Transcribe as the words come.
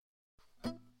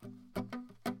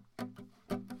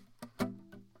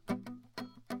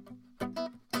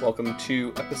Welcome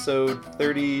to episode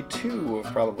 32 of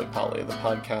Probably Polly, the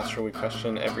podcast where we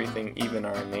question everything, even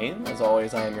our name. As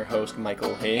always, I am your host,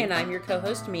 Michael Haig. And I'm your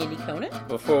co-host, Mandy Conant.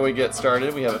 Before we get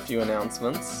started, we have a few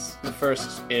announcements. The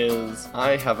first is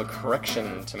I have a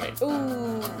correction to make.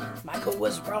 Ooh, Michael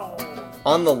was wrong.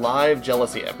 On the live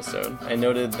Jealousy episode, I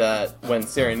noted that when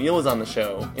Sarah Neal was on the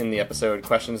show in the episode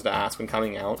Questions to Ask When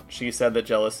Coming Out, she said that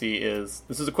jealousy is,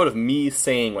 this is a quote of me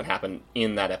saying what happened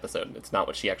in that episode. It's not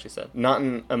what she actually said. Not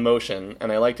an emotion,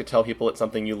 and I like to tell people it's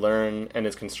something you learn and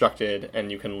is constructed,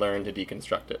 and you can learn to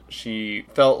deconstruct it. She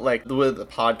felt like the way the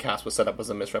podcast was set up was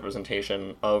a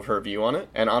misrepresentation of her view on it,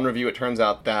 and on review it turns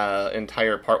out that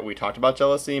entire part where we talked about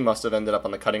jealousy must have ended up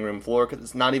on the cutting room floor, because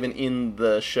it's not even in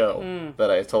the show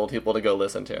that I told people to go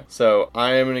listen to. So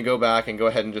I am going to go back and go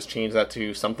ahead and just change that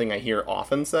to something I hear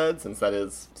often said, since that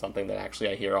is something that actually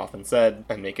I hear often said,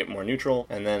 and make it more neutral.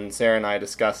 And then Sarah and I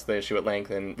discussed the issue at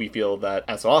length, and we feel that,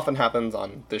 as so often happens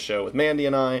on this show with Mandy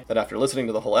and I, that after listening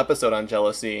to the whole episode on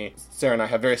jealousy, Sarah and I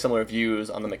have very similar views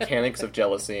on the mechanics of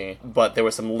jealousy, but there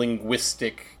were some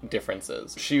linguistic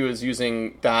differences. She was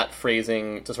using that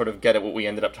phrasing to sort of get at what we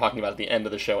ended up talking about at the end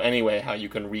of the show anyway, how you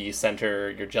can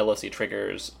recenter your jealousy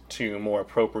triggers to more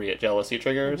appropriate jealousy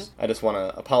triggers. I just want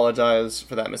to apologize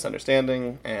for that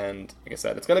misunderstanding, and like I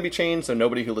said, it's going to be changed, so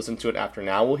nobody who listens to it after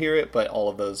now will hear it, but all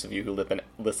of those of you who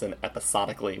listen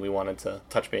episodically, we wanted to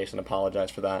touch base and apologize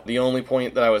for that. The only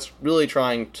point that I was really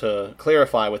trying to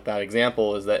clarify with that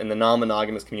example is that in the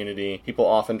non-monogamous community, people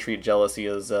often treat jealousy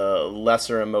as a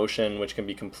lesser emotion which can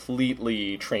be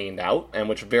completely trained out, and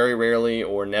which very rarely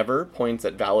or never points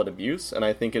at valid abuse, and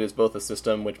I think it is both a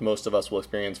system which most of us will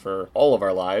experience for all of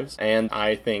our lives, and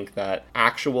I think that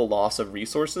actual loss of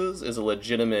resources is a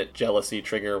legitimate jealousy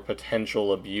trigger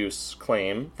potential abuse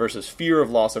claim versus fear of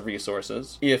loss of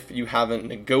resources if you haven't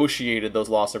negotiated those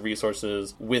loss of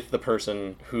resources with the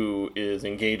person who is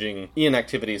engaging in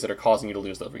activities that are causing you to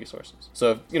lose those resources.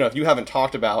 So, if you haven't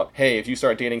talked about, hey, if you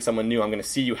start dating someone new, I'm going to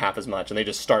see you half as much, and they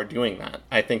just start doing that,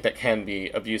 I think that can be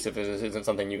abusive if this isn't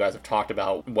something you guys have talked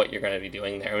about what you're going to be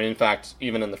doing there. I mean, in fact,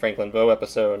 even in the Franklin Bow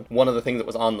episode, one of the things that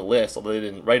was on the list, although they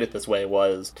didn't write it this way,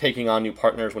 was taking on new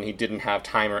partners when he didn't have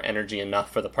time or energy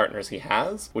enough for the partners he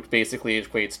has, which basically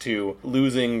equates to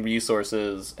losing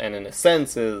resources, and in a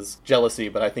sense is jealousy,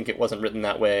 but I think it wasn't written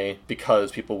that way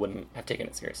because people wouldn't have taken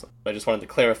it seriously. I just wanted to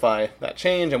clarify that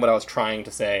change and what I was trying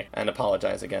to say, and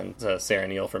apologize again to Sarah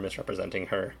Neal for misrepresenting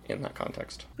her in that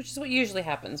context. Which is what usually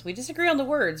happens. We disagree on the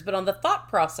words, but on the thought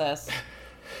process,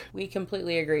 we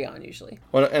completely agree on usually.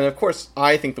 Well, and of course,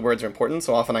 I think the words are important,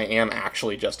 so often I am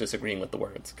actually just disagreeing with the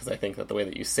words, because I think that the way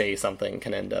that you say something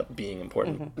can end up being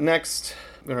important. Next,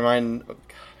 I'm going to remind... Oh,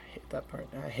 God,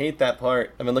 I hate that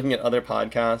part. I've been looking at other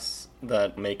podcasts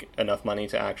that make enough money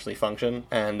to actually function,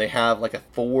 and they have like a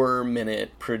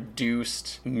 4-minute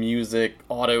produced music,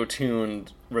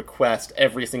 auto-tuned request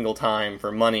every single time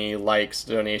for money, likes,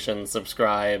 donations,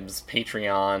 subscribes,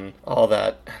 Patreon, all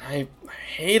that. And I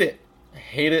hate it.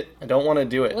 I don't want to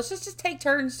do it. Let's just take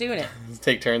turns doing it.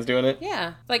 Take turns doing it?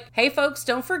 Yeah. Like, hey folks,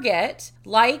 don't forget,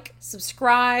 like,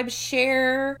 subscribe,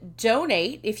 share,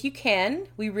 donate if you can.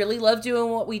 We really love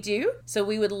doing what we do, so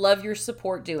we would love your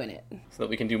support doing it. So that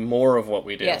we can do more of what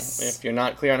we do. Yes. If you're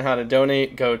not clear on how to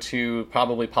donate, go to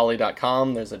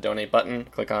probablypolly.com. There's a donate button.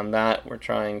 Click on that. We're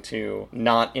trying to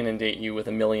not inundate you with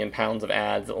 1 million pounds of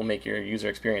ads that will make your user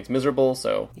experience miserable,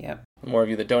 so... Yep. The more of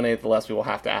you that donate, the less we will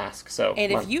have to ask.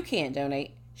 And if you can't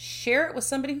donate, share it with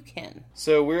somebody who can.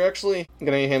 So we're actually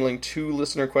going to be handling 2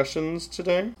 listener questions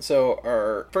today. So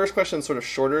our first question is sort of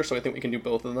shorter, so I think we can do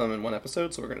both of them in one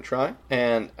episode, so we're going to try.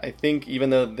 And I think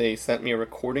even though they sent me a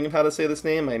recording of how to say this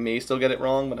name, I may still get it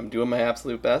wrong, but I'm doing my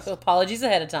absolute best. So apologies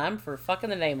ahead of time for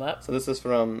fucking the name up. So this is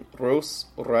from Roos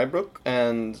Rijbroek,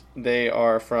 and they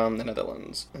are from the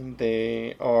Netherlands. And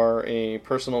they are a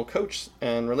personal coach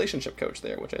and relationship coach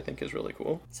there, which I think is really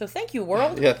cool. So thank you,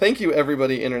 world. Yeah, thank you,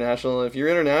 everybody international. If you're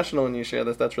international and you share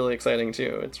this, that's really exciting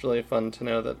too. It's really fun to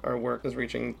know that our work is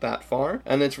reaching that far,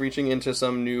 and it's reaching into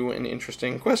some new and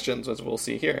interesting questions, as we'll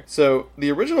see here. So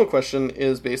the original question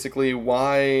is basically,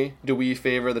 why do we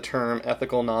favor the term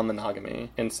ethical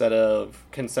non-monogamy instead of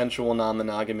consensual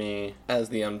non-monogamy as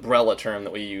the umbrella term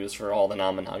that we use for all the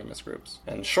non-monogamous groups?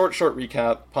 And short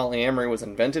recap, polyamory was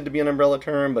invented to be an umbrella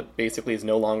term, but basically is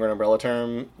no longer an umbrella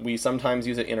term. We sometimes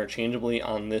use it interchangeably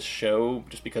on this show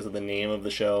just because of the name of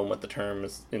the show and what the term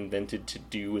was invented to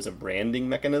do as a branding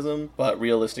mechanism, but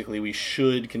realistically we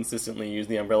should consistently use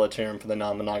the umbrella term for the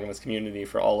non-monogamous community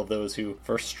for all of those who,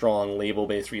 for strong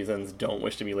label-based reasons, don't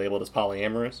wish to be labeled as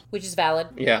polyamorous. Which is valid.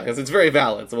 Yeah, because it's very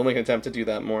valid, so we'll make an attempt to do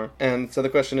that more. And so the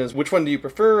question is, which one do you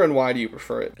prefer and why do you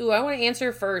prefer it? Ooh, I want to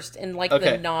answer first in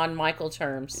the non-Michael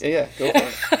terms. Yeah, go for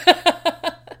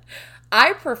it.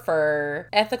 I prefer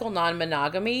ethical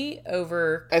non-monogamy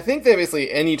over... I think that basically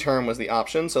any term was the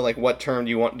option, so like what term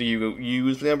do you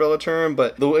use for the umbrella term,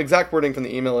 but the exact wording from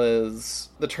the email is...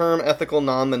 The term ethical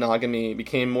non-monogamy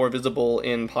became more visible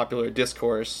in popular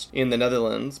discourse in the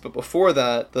Netherlands, but before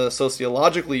that, the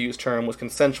sociologically used term was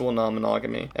consensual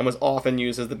non-monogamy, and was often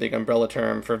used as the big umbrella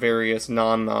term for various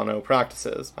non-mono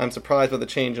practices. I'm surprised by the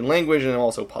change in language, and I'm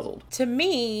also puzzled. To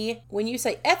me, when you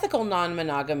say ethical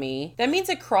non-monogamy, that means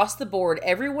across the board,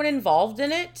 everyone involved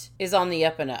in it is on the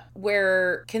up and up.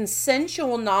 Where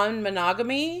consensual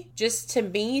non-monogamy, just to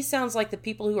me, sounds like the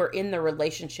people who are in the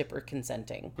relationship are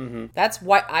consenting. Mm-hmm. That's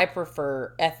why I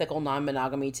prefer ethical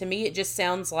non-monogamy. To me, it just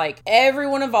sounds like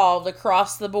everyone involved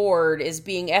across the board is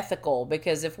being ethical,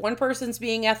 because if one person's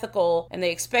being ethical and they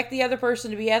expect the other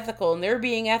person to be ethical and they're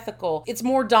being ethical, it's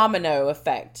more domino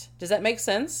effect. Does that make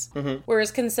sense? Mm-hmm.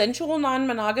 Whereas consensual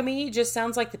non-monogamy just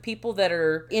sounds like the people that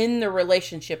are in the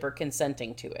relationship are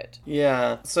consenting to it.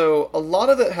 Yeah, so a lot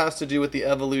of it has to do with the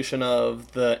evolution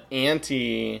of the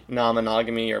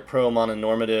anti-non-monogamy or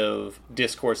pro-mononormative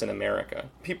discourse in America.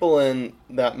 People in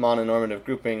that mononormative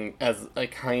grouping as a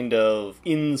kind of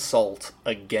insult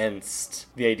against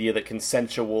the idea that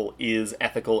consensual is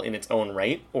ethical in its own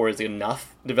right, or is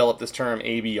enough, developed this term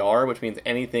ABR, which means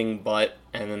anything but,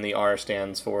 and then the R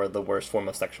stands for the worst form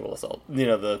of sexual assault. You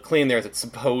know, the claim there is it's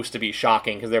supposed to be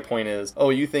shocking, because their point is, oh,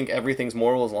 you think everything's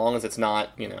moral as long as it's not,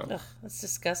 you know. Ugh, that's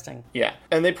disgusting. Yeah.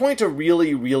 And they point to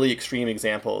really, really extreme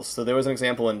examples. So there was an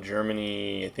example in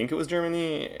Germany, I think it was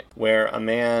Germany, where a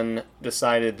man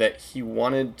decided that he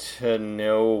wanted to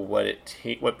know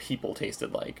what people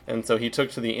tasted like. And so he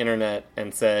took to the internet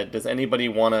and said, does anybody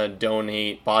want to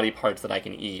donate body parts that I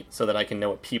can eat so that I can know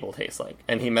what people taste like?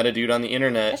 And he met a dude on the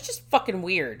internet. That's just fucking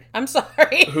weird. I'm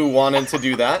sorry. Who wanted to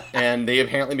do that, and they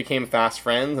apparently became fast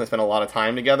friends, and they spent a lot of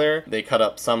time together. They cut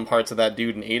up some parts of that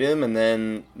dude and ate him, and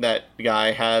then that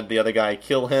guy had the other guy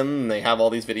kill him, and they have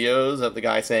all these videos of the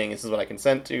guy saying, this is what I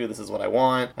consent to, this is what I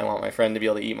want my friend to be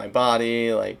able to eat my body,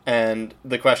 and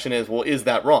the question is, well, is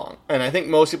that wrong? And I think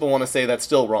most people want to say that's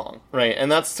still wrong, right?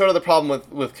 And that's sort of the problem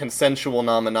with consensual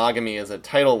non-monogamy as a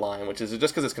title line, which is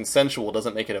just because it's consensual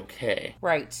doesn't make it okay.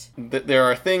 Right. There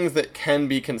are things that can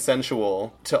be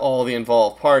consensual to all the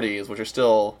involved parties, which are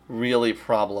still really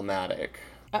problematic.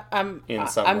 I'm way.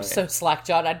 so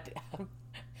slack-jawed.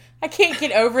 I can't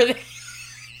get over this.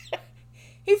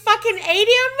 He fucking ate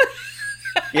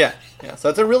him? Yeah. So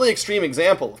that's a really extreme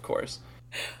example, of course.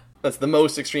 That's the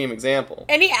most extreme example.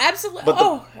 And he absolutely...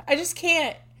 I just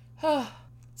can't. Oh,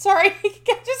 sorry.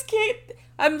 I just can't.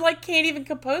 I'm can't even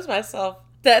compose myself.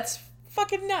 That's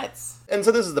fucking nuts. And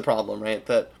so this is the problem, right?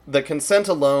 That the consent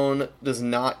alone does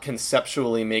not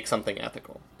conceptually make something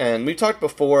ethical. And we've talked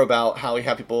before about how we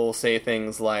have people say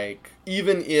things like,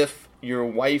 even if your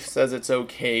wife says it's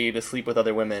okay to sleep with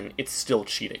other women, it's still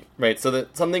cheating, right? So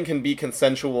that something can be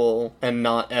consensual and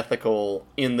not ethical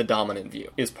in the dominant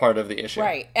view is part of the issue.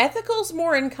 Right. Ethical's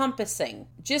more encompassing.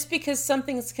 Just because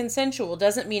something's consensual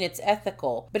doesn't mean it's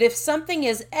ethical. But if something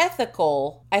is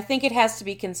ethical, I think it has to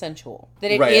be consensual.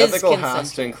 That it is ethical consensual.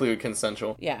 Has to include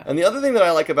consensual. Yeah. And the other thing that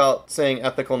I like about saying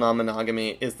ethical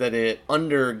non-monogamy is that it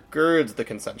undergirds the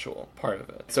consensual part of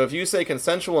it. So if you say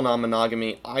consensual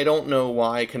non-monogamy, I don't know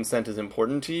why consent is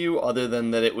important to you other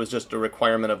than that it was just a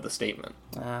requirement of the statement.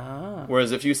 Ah.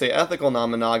 Whereas if you say ethical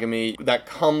non-monogamy, that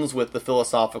comes with the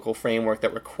philosophical framework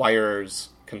that requires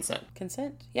consent.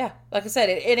 Yeah. Like I said,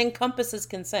 it encompasses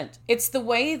consent. It's the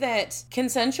way that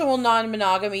consensual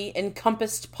non-monogamy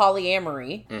encompassed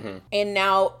polyamory, and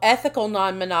now ethical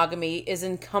non-monogamy is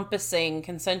encompassing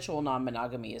consensual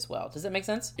non-monogamy as well. Does that make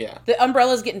sense? Yeah. The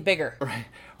umbrella's getting bigger.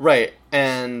 Right.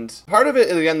 And part of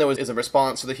it, again, though, is a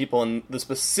response to the people in the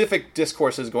specific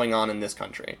discourses going on in this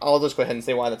country. I'll just go ahead and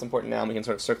say why that's important now, and we can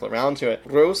sort of circle around to it.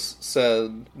 Roos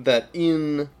said that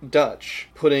in Dutch,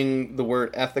 putting the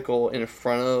word ethical in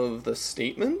front of the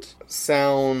statement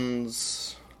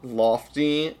sounds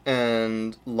lofty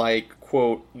and like,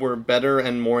 quote, we're better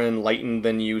and more enlightened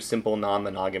than you simple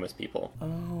non-monogamous people.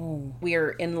 Oh,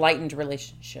 we're enlightened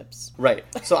relationships. Right.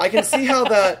 So I can see how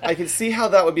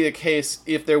that would be the case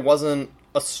if there wasn't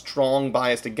a strong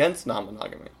bias against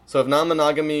non-monogamy. So if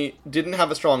non-monogamy didn't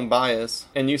have a strong bias,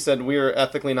 and you said we're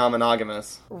ethically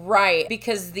non-monogamous. Right,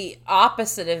 because the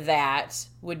opposite of that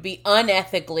would be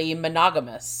unethically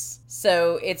monogamous.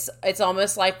 So it's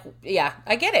almost like, yeah,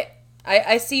 I get it.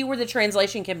 I see where the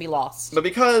translation can be lost. But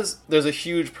because there's a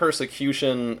huge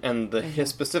persecution and the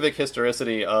specific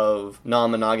historicity of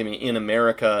non-monogamy in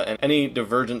America and any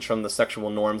divergence from the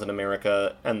sexual norms in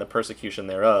America and the persecution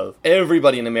thereof,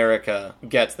 everybody in America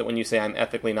gets that when you say I'm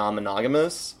ethically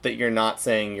non-monogamous, that you're not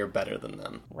saying you're better than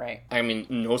them. Right. I mean,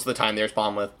 most of the time they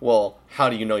respond with, well, how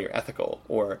do you know you're ethical?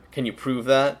 Or, can you prove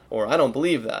that? Or, I don't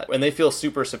believe that. And they feel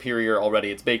super superior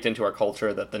already. It's baked into our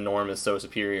culture that the norm is so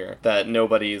superior that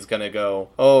nobody's going to go,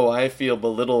 oh, I feel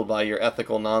belittled by your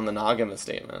ethical non-monogamous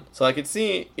statement. So I could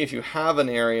see if you have an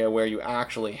area where you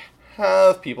actually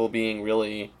have people being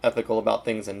really ethical about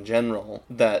things in general,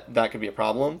 that could be a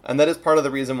problem. And that is part of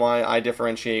the reason why I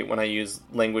differentiate when I use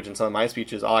language in some of my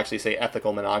speeches. I'll actually say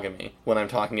ethical monogamy when I'm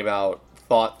talking about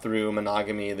thought through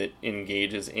monogamy that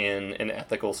engages in an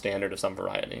ethical standard of some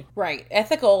variety. Right.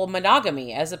 Ethical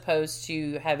monogamy as opposed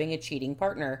to having a cheating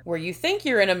partner where you think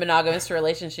you're in a monogamous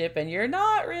relationship and you're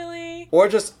not really. Or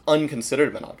just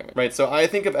unconsidered monogamy, right? So I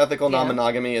think of ethical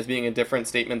non-monogamy as being a different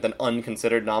statement than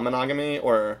unconsidered non-monogamy,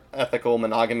 or ethical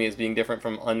monogamy as being different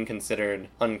from unconsidered,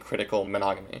 uncritical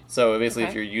monogamy. So basically,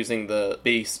 if you're using the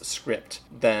base script,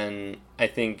 then I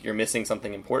think you're missing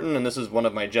something important, and this is one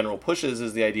of my general pushes,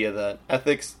 is the idea that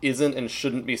ethics isn't and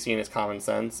shouldn't be seen as common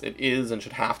sense. It is and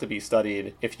should have to be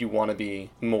studied if you want to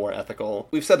be more ethical.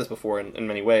 We've said this before in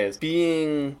many ways.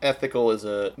 Being ethical is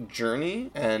a journey,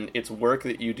 and it's work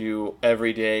that you do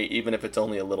every day, even if it's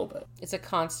only a little bit. It's a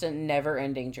constant,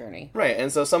 never-ending journey. Right,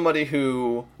 and so somebody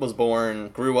who was born,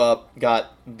 grew up,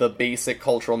 got the basic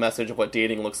cultural message of what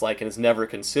dating looks like, and has never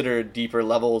considered deeper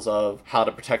levels of how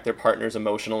to protect their partners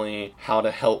emotionally, how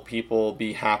to help people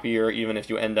be happier even if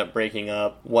you end up breaking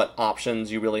up, what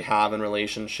options you really have in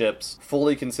relationships,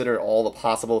 fully consider all the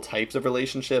possible types of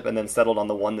relationship, and then settled on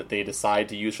the one that they decide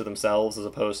to use for themselves as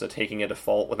opposed to taking a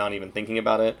default without even thinking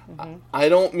about it. I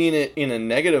don't mean it in a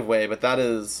negative way, but that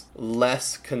is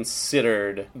less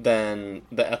considered than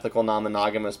the ethical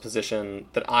non-monogamous position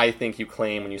that I think you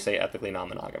claim when you say ethically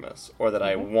non-monogamous, or that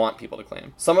I want people to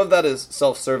claim. Some of that is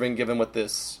self-serving given what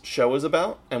this show is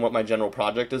about and what my general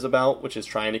project is about, which is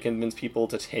trying to convince people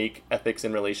to take ethics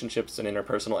in relationships and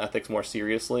interpersonal ethics more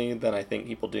seriously than I think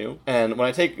people do. And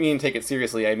when I mean take it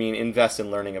seriously, I mean invest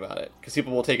in learning about it. Because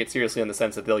people will take it seriously in the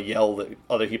sense that they'll yell that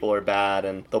other people are bad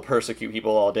and they'll persecute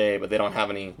people all day, but they don't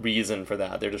have any reason for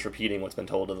that. They're just repeating what's been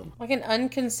told to them. Like an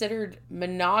unconsidered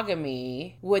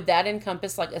monogamy, would that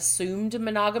encompass like assumed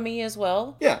monogamy as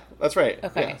well? Yeah, that's right.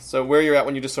 Okay. Yeah. So where you're at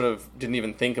when you just sort of didn't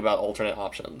even think about alternate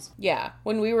options. Yeah.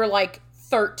 When we were like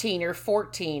 13 or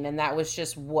 14 and that was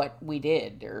just what we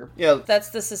did, or yeah, that's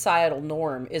the societal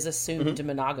norm, is assumed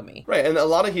monogamy. Right, and a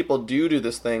lot of people do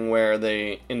this thing where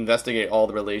they investigate all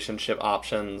the relationship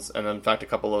options, and in fact a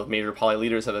couple of major poly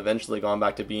leaders have eventually gone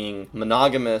back to being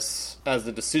monogamous as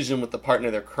the decision with the partner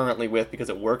they're currently with because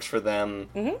it works for them,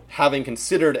 having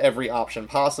considered every option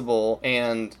possible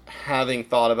and having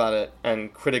thought about it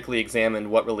and critically examined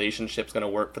what relationship's going to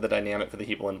work for the dynamic for the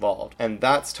people involved. And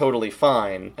that's totally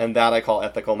fine, and that I call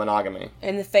ethical monogamy.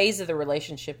 And the phase of the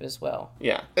relationship as well.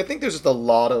 Yeah. I think there's just a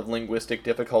lot of linguistic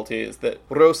difficulties that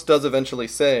Roast does eventually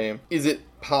say. Is it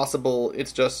possible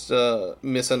it's just a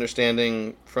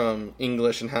misunderstanding from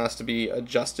English and has to be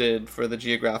adjusted for the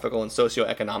geographical and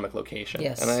socioeconomic location?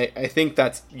 Yes. And I think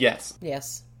that's yes.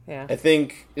 Yes. Yeah. I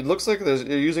think it looks like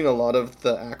they're using a lot of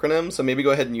the acronym, so maybe go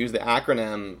ahead and use the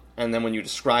acronym, and then when you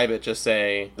describe it, just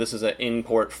say, this is an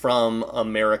import from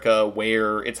America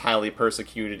where it's highly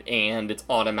persecuted and it's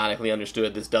automatically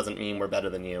understood this doesn't mean we're better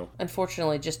than you.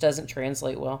 Unfortunately, it just doesn't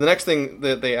translate well. The next thing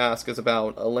that they ask is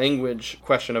about a language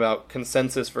question about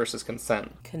consensus versus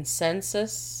consent.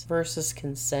 Consensus versus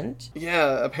consent?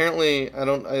 Yeah, apparently, I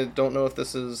don't know if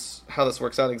this is how this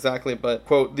works out exactly, but,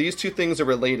 quote, these two things are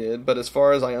related, but as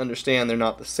far as I understand, they're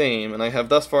not the same, and I have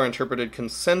thus far interpreted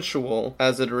consensual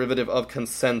as a derivative of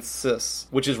consensus,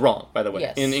 which is wrong, by the way.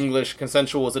 Yes. In English,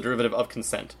 consensual is a derivative of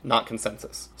consent, not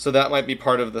consensus. So that might be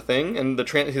part of the thing, and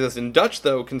he says in Dutch,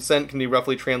 though, consent can be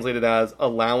roughly translated as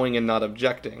allowing and not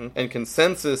objecting, and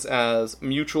consensus as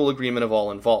mutual agreement of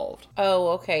all involved. Oh,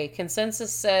 okay.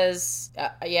 Consensus says,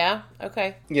 yeah,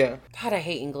 okay. Yeah. God, I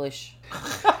hate English.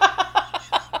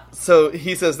 So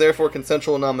he says, therefore,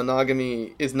 consensual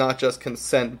non-monogamy is not just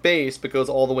consent-based, but goes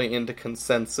all the way into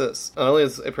consensus. Not only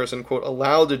is a person, quote,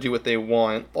 allowed to do what they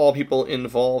want, all people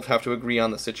involved have to agree on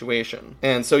the situation.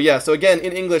 And so, yeah, so again,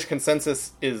 in English, consent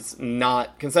is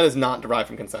not derived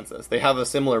from consensus. They have a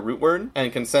similar root word,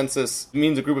 and consensus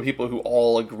means a group of people who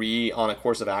all agree on a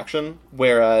course of action,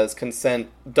 whereas consent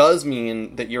does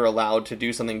mean that you're allowed to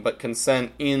do something, but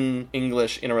consent in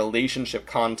English in a relationship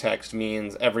context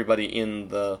means everybody in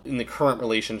the current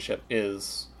relationship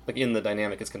is, like, in the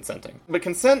dynamic is consenting. But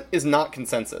consent is not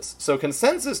consensus. So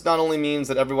consensus not only means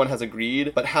that everyone has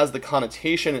agreed, but has the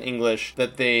connotation in English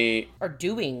that they are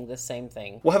doing the same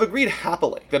thing. Well, have agreed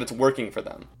happily, that it's working for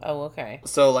them. Oh, okay.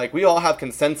 So, like, we all have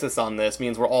consensus on this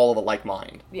means we're all of a like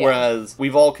mind. Yeah. Whereas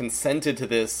we've all consented to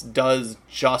this does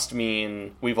just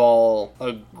mean we've all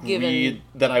agreed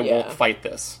that I won't fight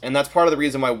this. And that's part of the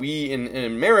reason why we in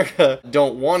America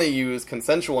don't want to use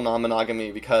consensual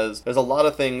non-monogamy, because there's a lot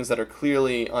of things that are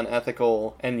clearly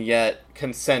unethical, and yet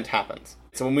consent happens.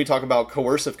 So when we talk about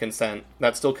coercive consent,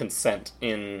 that's still consent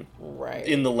in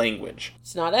the language.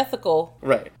 It's not ethical.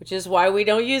 Right. Which is why we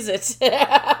don't use it.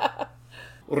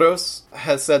 Rose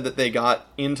has said that they got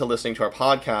into listening to our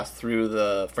podcast through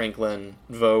the Franklin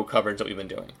Vo coverage that we've been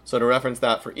doing. So to reference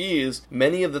that for ease,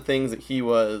 many of the things that he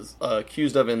was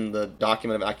accused of in the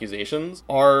document of accusations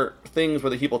are things where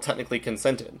the people technically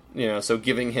consented. You know, so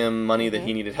giving him money that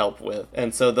he needed help with.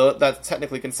 And so that's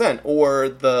technically consent. Or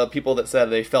the people that said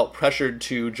they felt pressured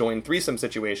to join threesome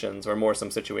situations or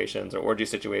moresome situations or orgy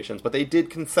situations, but they did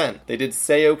consent. They did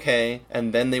say okay,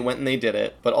 and then they went and they did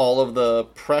it. But all of the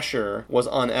pressure was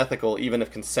unethical, even if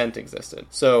consent existed.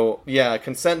 So, yeah,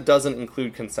 consent doesn't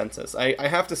include consensus. I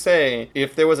have to say,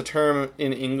 if there was a term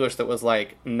in English that was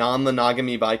like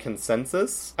non-monogamy by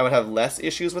consensus, I would have less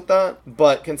issues with that.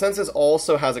 But consensus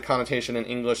also has a connotation in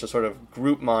English of sort of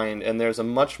group mind, and there's a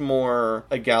much more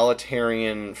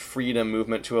egalitarian freedom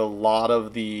movement to a lot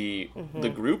of the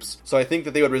groups. So I think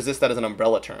that they would resist that as an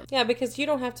umbrella term. Yeah, because you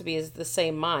don't have to be the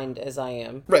same mind as I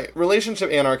am. Right.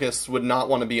 Relationship anarchists would not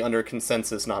want to be under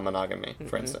consensus non-monogamy.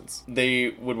 For instance, they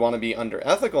would want to be under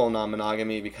ethical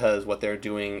non-monogamy because what they're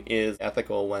doing is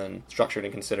ethical when structured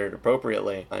and considered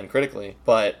appropriately and critically,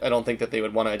 but I don't think that they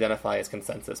would want to identify as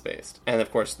consensus-based. And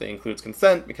of course, they includes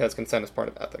consent because consent is part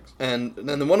of ethics. And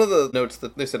then one of the notes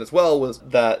that they said as well was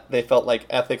that they felt like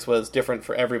ethics was different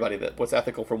for everybody, that what's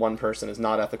ethical for one person is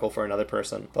not ethical for another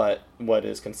person, but what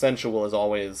is consensual is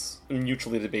always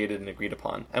mutually debated and agreed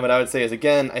upon. And what I would say is,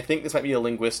 again, I think this might be a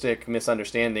linguistic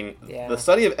misunderstanding. Yeah. The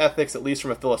study of ethics, at least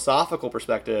from a philosophical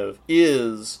perspective,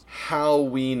 is how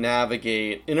we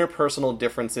navigate interpersonal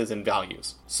differences in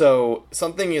values. So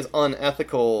something is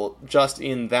unethical just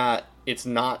in that it's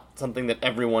not something that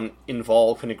everyone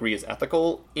involved can agree is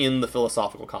ethical in the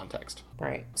philosophical context.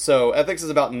 Right. So ethics is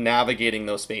about navigating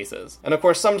those spaces. And of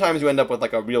course, sometimes you end up with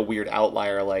like a real weird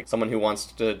outlier, like someone who wants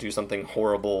to do something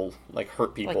horrible, like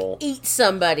hurt people. Like eat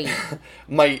somebody.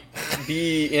 Might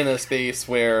be in a space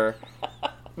where...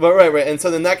 But right. And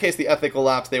so in that case, the ethical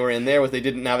lapse they were in there was they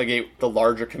didn't navigate the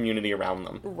larger community around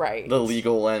them. Right. The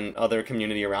legal and other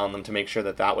community around them to make sure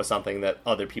that that was something that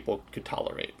other people could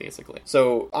tolerate, basically.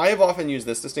 So I have often used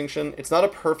this distinction. It's not a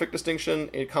perfect distinction.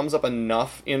 It comes up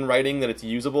enough in writing that it's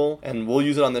usable, and we'll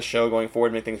use it on this show going forward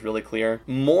to make things really clear.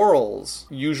 Morals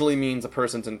usually means a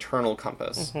person's internal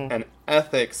compass, and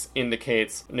ethics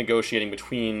indicates negotiating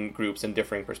between groups and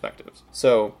differing perspectives.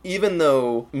 So even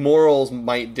though morals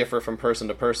might differ from person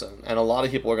to person, and a lot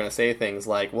of people are going to say things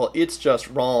like, well, it's just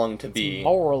wrong to be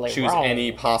choose wrong.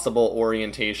 Any possible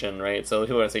orientation, right? So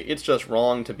people are going to say it's just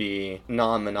wrong to be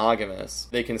non-monogamous.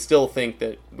 They can still think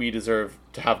that we deserve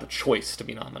to have the choice to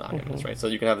be non-monogamous, right? So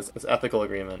you can have this ethical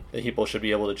agreement that people should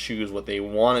be able to choose what they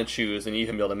want to choose, and you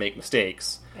can be able to make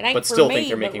mistakes, but still think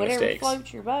you're making mistakes.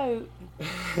 Float your boat.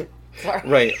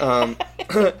 Right.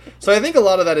 So I think a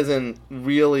lot of that is in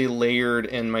really layered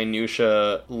and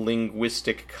minutia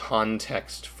linguistic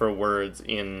context for words,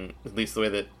 in at least the way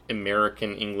that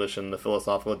American English and the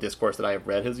philosophical discourse that I have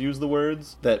read has used the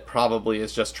words, that probably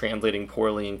is just translating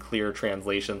poorly in clear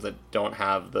translations that don't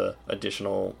have the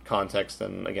additional context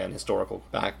and, again, historical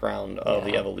background of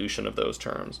the evolution of those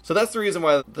terms. So that's the reason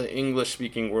why the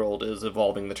English-speaking world is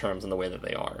evolving the terms in the way that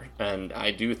they are. And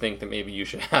I do think that maybe you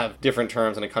should have different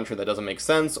terms in a country that doesn't make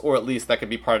sense, or at least that could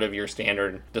be part of your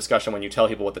standard discussion when you tell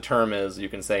people what the term is. You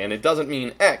can say, and it doesn't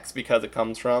mean X because it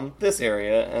comes from this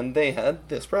area and they had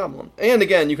this problem. And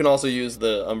again, you can can also use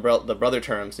the brother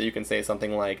term, so you can say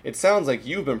something like, it sounds like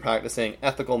you've been practicing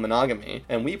ethical monogamy,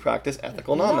 and we practice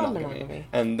ethical non-monogamy.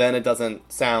 And then it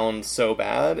doesn't sound so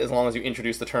bad, as long as you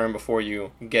introduce the term before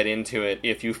you get into it,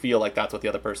 if you feel like that's what the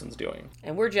other person's doing.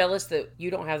 And we're jealous that you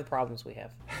don't have the problems we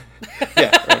have.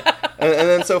 Yeah, right. And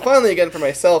then, so finally, again, for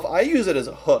myself, I use it as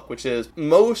a hook, which is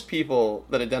most people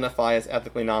that identify as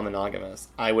ethically non-monogamous,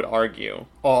 I would argue,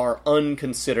 are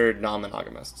unconsidered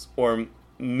non-monogamists, or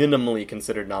minimally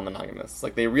considered non-monogamists.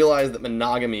 Like, they realized that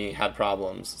monogamy had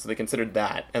problems, so they considered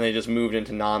that, and they just moved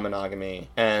into non-monogamy.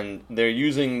 And they're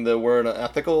using the word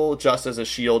ethical just as a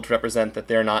shield to represent that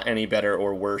they're not any better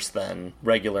or worse than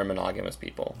regular monogamous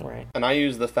people. Right. And I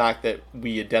use the fact that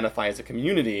we identify as a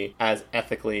community as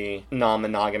ethically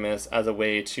non-monogamous as a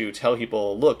way to tell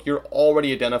people, look, you're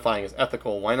already identifying as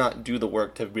ethical, why not do the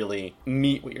work to really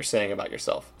meet what you're saying about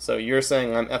yourself? So you're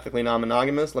saying I'm ethically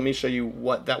non-monogamous, let me show you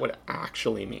what that would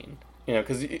actually mean. You know,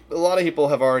 because a lot of people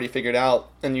have already figured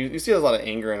out, and you see there's a lot of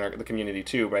anger in the community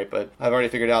too, right? But I've already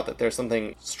figured out that there's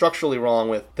something structurally wrong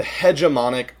with the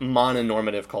hegemonic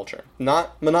mononormative culture.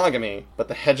 Not monogamy, but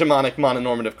the hegemonic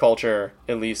mononormative culture,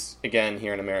 at least, again,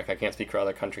 here in America. I can't speak for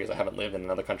other countries. I haven't lived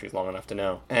in other countries long enough to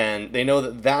know. And they know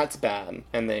that that's bad,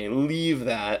 and they leave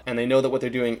that, and they know that what they're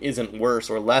doing isn't worse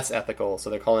or less ethical, so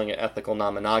they're calling it ethical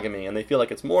non-monogamy, and they feel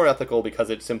like it's more ethical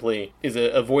because it simply is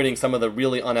avoiding some of the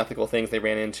really unethical things they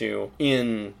ran into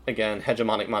in, again,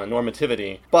 hegemonic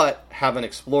mononormativity, but haven't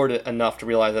explored it enough to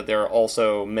realize that there are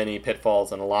also many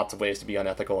pitfalls and lots of ways to be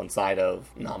unethical inside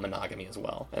of non-monogamy as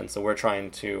well. And so we're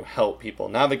trying to help people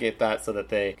navigate that so that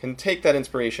they can take that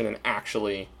inspiration and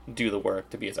actually do the work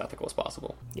to be as ethical as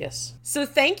possible. Yes. So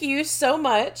thank you so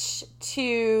much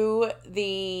to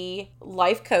the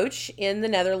life coach in the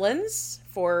Netherlands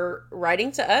for writing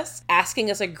to us,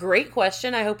 asking us a great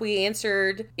question. I hope we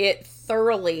answered it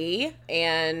thoroughly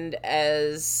and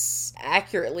as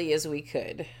accurately as we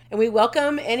could. And we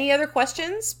welcome any other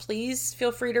questions. Please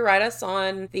feel free to write us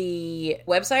on the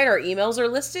website. Our emails are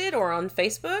listed, or on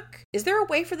Facebook. Is there a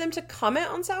way for them to comment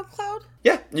on SoundCloud?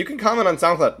 Yeah, you can comment on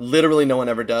SoundCloud. Literally no one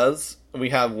ever does. We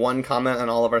have one comment on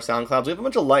all of our SoundClouds. We have a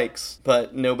bunch of likes,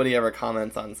 but nobody ever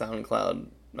comments on SoundCloud.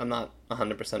 I'm not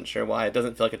 100% sure why. It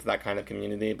doesn't feel like it's that kind of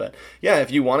community. But yeah,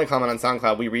 if you want to comment on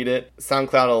SoundCloud, we read it.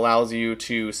 SoundCloud allows you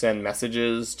to send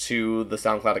messages to the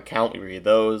SoundCloud account. We read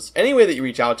those. Any way that you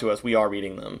reach out to us, we are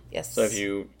reading them. Yes. So if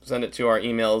you send it to our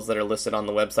emails that are listed on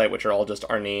the website, which are all just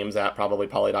our names at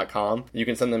probablypoly.com, you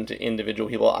can send them to individual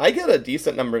people. I get a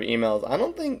decent number of emails. I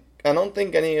don't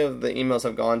think any of the emails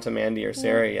have gone to Mandy or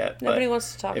Sarah yet. Nobody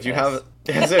wants to talk if to you us.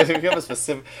 If you have a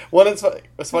specific... Well,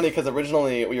 it's funny because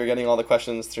originally we were getting all the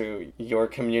questions through your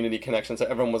community connection, so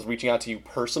everyone was reaching out to you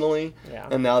personally. Yeah.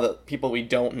 And now that people we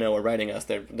don't know are writing us,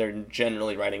 they're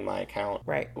generally writing my account.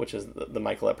 Right. Which is the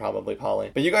Michael at Probably Poly.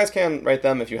 But you guys can write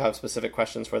them if you have specific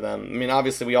questions for them. I mean,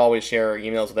 obviously we always share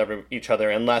emails with each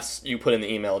other, unless you put in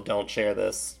the email, don't share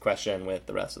this question with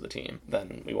the rest of the team.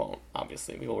 Then we won't,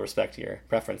 obviously. We will respect your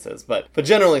preferences. But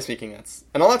generally speaking, that's...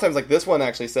 And a lot of times, like this one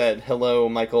actually said, hello,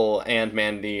 Michael and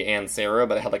Mandy and Sarah,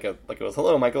 but it had it was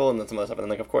hello, Michael, and then some other stuff,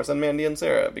 and then of course, and Mandy and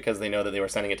Sarah, because they know that they were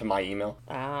sending it to my email.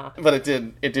 Ah. But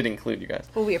it did include you guys.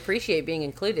 Well, we appreciate being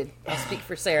included. I'll speak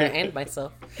for Sarah and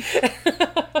myself.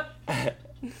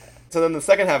 So then the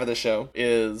second half of the show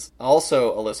is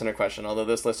also a listener question, although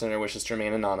this listener wishes to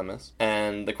remain anonymous.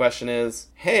 And the question is,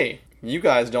 hey, you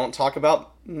guys don't talk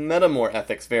about metamor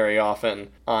ethics very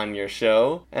often on your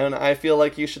show, and I feel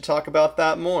like you should talk about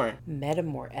that more.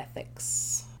 Metamor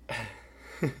ethics.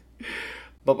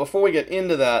 But before we get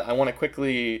into that, I want to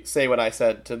quickly say what I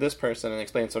said to this person and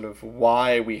explain sort of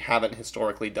why we haven't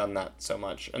historically done that so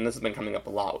much. And this has been coming up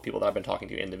a lot with people that I've been talking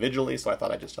to individually, so I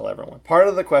thought I'd just tell everyone. Part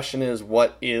of the question is,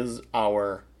 what is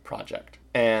our project?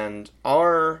 And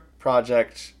our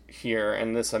project here,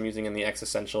 and this I'm using in the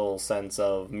existential sense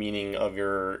of meaning of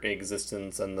your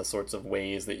existence and the sorts of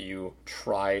ways that you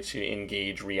try to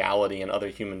engage reality and other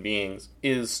human beings,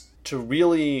 is to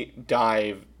really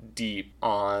dive deep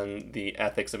on the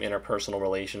ethics of interpersonal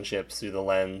relationships through the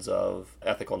lens of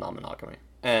ethical non-monogamy.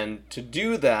 And to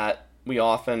do that, we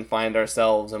often find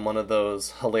ourselves in one of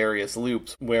those hilarious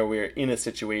loops where we're in a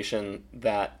situation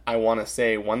that I want to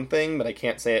say one thing, but I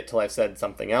can't say it till I've said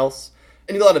something else.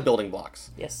 And you need a lot of building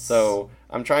blocks. Yes. So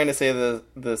I'm trying to say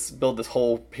build this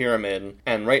whole pyramid,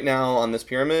 and right now on this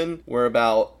pyramid, we're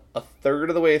about a third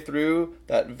of the way through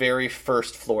that very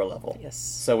first floor level. Yes.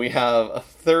 So we have a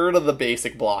third of the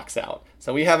basic blocks out.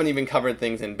 So we haven't even covered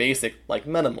things in basic, like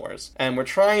metamors. And we're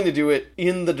trying to do it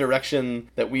in the direction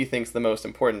that we think's the most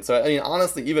important. So, I mean,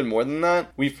 honestly, even more than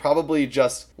that, we've probably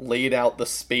just laid out the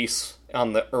space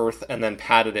on the earth and then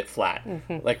padded it flat.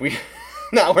 Mm-hmm. Like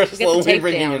Now we're Get the slowly tape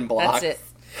bringing down. in blocks. That's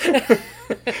it.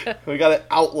 We got it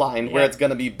outlined where Yeah. it's going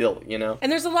to be built, you know? And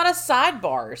there's a lot of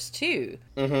sidebars too.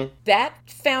 Mm-hmm. That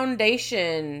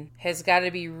foundation has got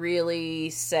to be really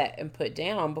set and put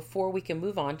down before we can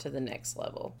move on to the next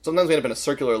level. Sometimes we end up in a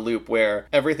circular loop where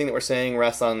everything that we're saying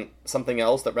rests on something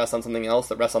else that rests on something else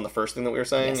that rests on the first thing that we were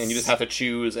saying, Yes. and you just have to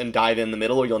choose and dive in the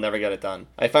middle or you'll never get it done.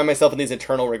 I find myself in these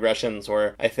internal regressions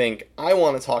where I think, I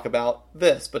want to talk about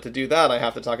this, but to do that I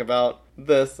have to talk about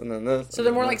this and then this. So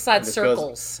they're more like side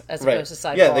circles as opposed to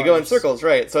side Yeah, bars. they go in circles,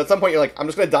 right. So at some point you're like, I'm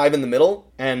just going to dive in the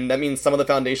middle, and that means some of the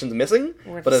foundation's missing,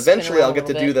 but eventually I'll get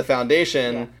to do the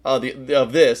foundation of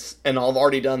this, and I've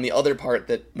already done the other part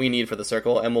that we need for the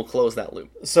circle, and we'll close that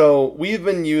loop. So we've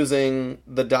been using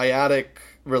the dyadic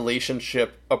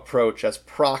relationship approach as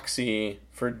proxy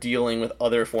for dealing with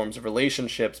other forms of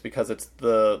relationships because it's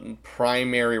the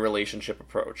primary relationship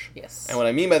approach. Yes. And what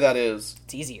I mean by that is...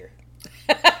 It's easier.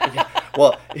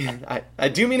 Well, I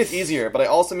do mean it's easier, but I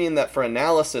also mean that for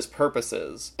analysis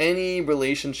purposes, any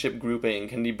relationship grouping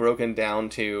can be broken down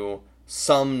to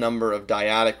some number of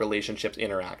dyadic relationships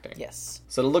interacting. Yes.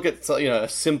 So to look at a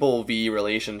simple V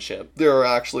relationship, there are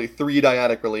actually 3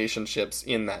 dyadic relationships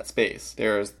in that space.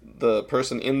 There's the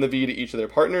person in the V to each of their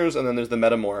partners, and then there's the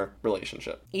metamor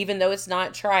relationship. Even though it's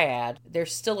not triad,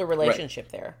 there's still a relationship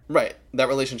there. Right. That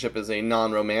relationship is a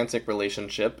non-romantic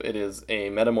relationship. It is a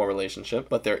metamor relationship,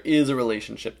 but there is a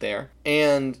relationship there.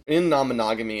 And in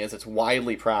non-monogamy, as it's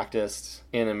widely practiced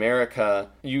in America,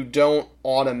 you don't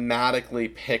automatically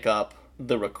pick up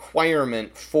the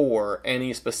requirement for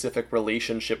any specific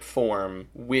relationship form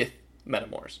with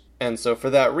metamors. And so for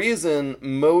that reason,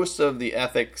 most of the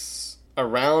ethics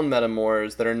around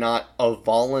metamors that are not a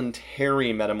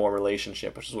voluntary metamor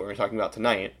relationship, which is what we're talking about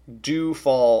tonight, do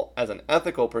fall as an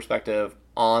ethical perspective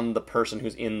on the person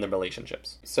who's in the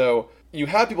relationships. So you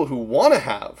have people who want to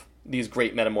have these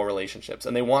great metamor relationships,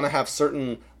 and they want to have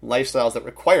certain lifestyles that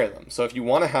require them. So if you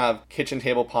want to have kitchen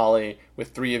table poly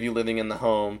with 3 of you living in the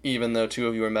home, even though 2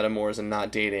 of you are metamors and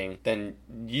not dating, then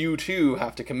you too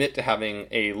have to commit to having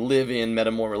a live-in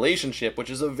metamor relationship, which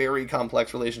is a very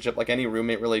complex relationship like any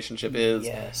roommate relationship is.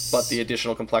 Yes. But the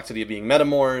additional complexity of being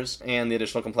metamors and the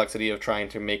additional complexity of trying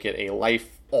to make it a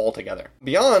life altogether.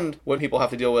 Beyond what people have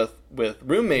to deal with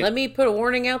roommates. Let me put a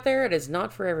warning out there. It is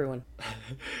not for everyone.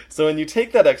 So when you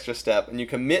take that extra step and you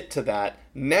commit to that,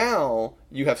 now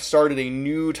you have started a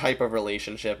new type of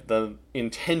relationship, the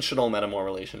intentional metamor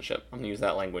relationship. I'm going to use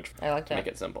that language I like to that. make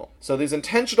it simple. So these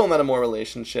intentional metamor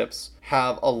relationships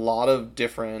have a lot of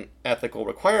different ethical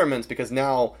requirements because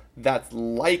now that's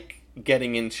like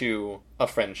getting into a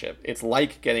friendship. It's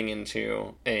like getting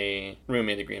into a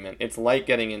roommate agreement. It's like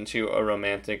getting into a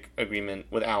romantic agreement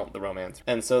without the romance.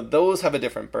 And so those have a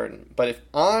different burden. But if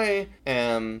I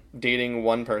am dating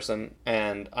one person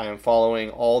and I am following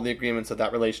all the agreements of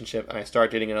that relationship and I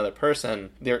start dating another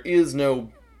person, there is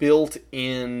no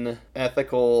built-in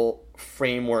ethical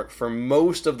framework for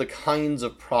most of the kinds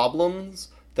of problems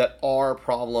that are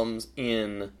problems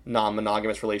in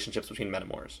non-monogamous relationships between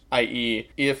metamors. I.e.,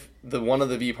 if one of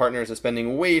the V partners is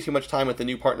spending way too much time with the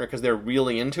new partner because they're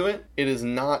really into it, it is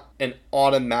not an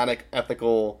automatic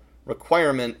ethical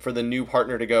requirement for the new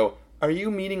partner to go, are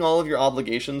you meeting all of your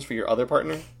obligations for your other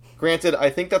partner? Granted, I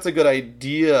think that's a good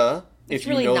idea if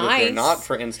you really know that they're nice. not,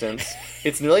 for instance.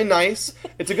 It's really nice.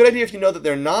 It's a good idea if you know that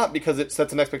they're not because it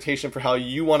sets an expectation for how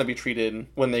you want to be treated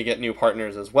when they get new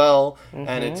partners as well. Mm-hmm.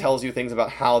 And it tells you things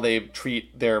about how they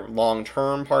treat their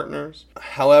long-term partners.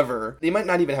 However, they might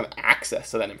not even have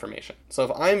access to that information. So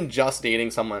if I'm just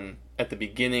dating someone at the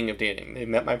beginning of dating, they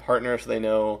met my partner so they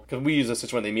know, because we use this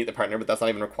situation when they meet the partner, but that's not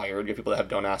even required. You have people that have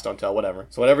don't ask, don't tell, whatever.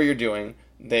 So whatever you're doing,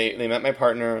 they met my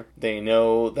partner, they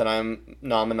know that I'm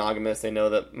non-monogamous, they know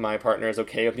that my partner is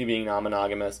okay with me being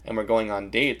non-monogamous, and we're going on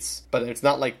dates, but it's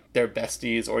not like they're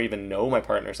besties or even know my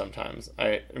partner sometimes.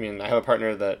 I mean, I have a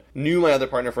partner that knew my other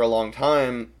partner for a long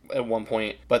time at one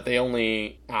point, but they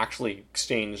only actually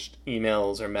exchanged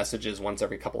emails or messages once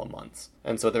every couple of months.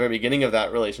 And so at the very beginning of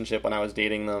that relationship, when I was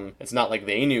dating them, it's not like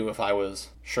they knew if I was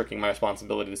shirking my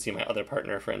responsibility to see my other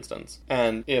partner, for instance.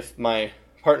 And if my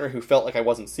partner who felt like I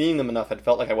wasn't seeing them enough had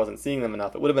felt like I wasn't seeing them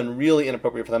enough, it would have been really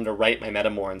inappropriate for them to write my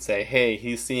metamor and say, hey,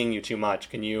 he's seeing you too much.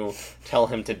 Can you tell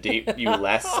him to date you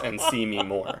less and see me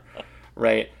more?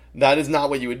 Right? That is not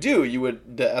what you would do.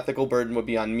 The ethical burden would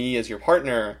be on me as your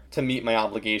partner to meet my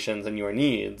obligations and your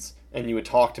needs, and you would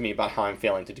talk to me about how I'm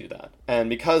failing to do that. And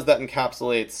because that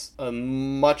encapsulates a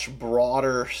much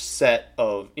broader set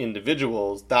of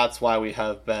individuals, that's why we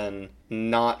have been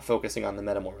not focusing on the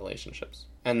metamor relationships.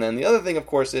 And then the other thing, of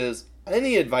course, is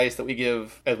any advice that we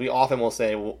give, as we often will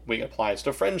say, we applies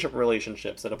to friendship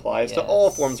relationships. It applies to all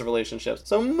forms of relationships.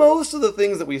 So most of the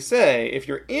things that we say, if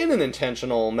you're in an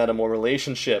intentional metamor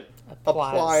relationship,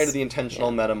 apply to the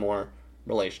intentional metamor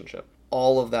relationship.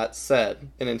 All of that said,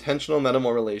 an intentional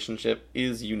metamor relationship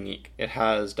is unique. It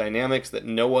has dynamics that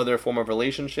no other form of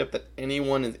relationship that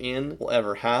anyone is in will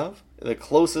ever have. The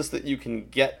closest that you can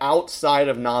get outside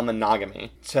of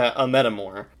non-monogamy to a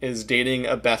metamor is dating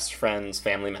a best friend's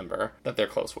family member that they're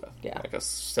close with. Yeah. Like a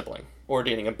sibling. Or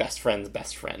dating a best friend's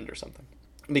best friend or something.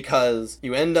 Because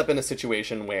you end up in a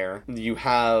situation where you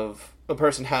have... a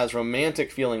person has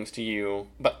romantic feelings to you,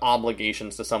 but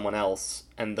obligations to someone else,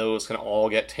 and those can all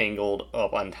get tangled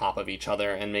up on top of each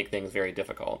other and make things very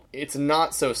difficult. It's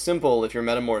not so simple if your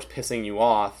metamor is pissing you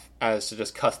off as to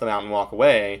just cuss them out and walk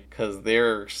away, because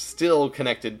they're still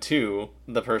connected to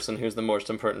the person who's the most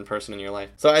important person in your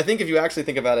life. So I think if you actually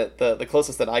think about it, the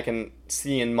closest that I can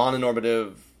see in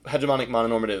hegemonic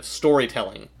mononormative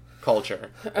storytelling culture,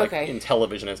 like in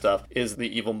television and stuff, is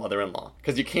the evil mother-in-law.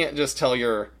 Because you can't just tell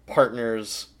your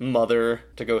partner's mother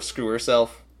to go screw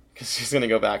herself, because she's going to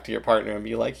go back to your partner and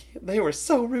be like, they were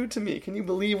so rude to me. Can you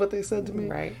believe what they said to me?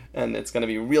 Right. And it's going to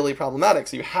be really problematic.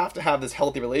 So you have to have this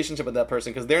healthy relationship with that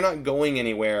person, because they're not going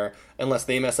anywhere unless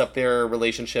they mess up their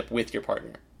relationship with your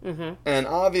partner. Mm-hmm. And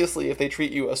obviously, if they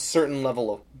treat you a certain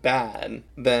level of bad,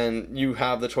 then you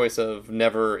have the choice of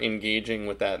never engaging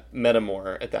with that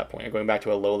metamor at that point, or going back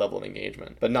to a low level of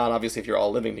engagement. But not obviously if you're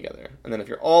all living together. And then if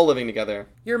you're all living together...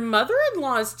 your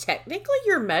mother-in-law is technically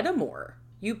your metamor.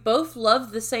 You both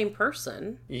love the same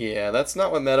person. Yeah, that's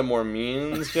not what metamor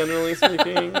means, generally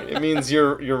speaking. It means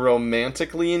you're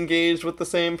romantically engaged with the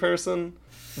same person.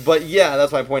 But yeah,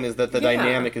 that's my point, is that the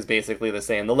dynamic is basically the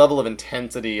same. The level of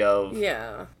intensity of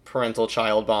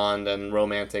parental-child bond and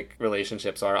romantic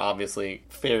relationships are obviously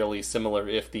fairly similar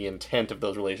if the intent of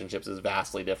those relationships is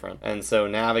vastly different. And so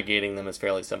navigating them is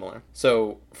fairly similar.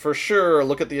 So for sure,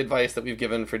 look at the advice that we've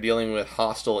given for dealing with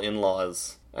hostile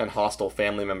in-laws and hostile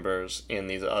family members in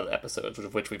these other episodes,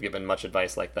 of which we've given much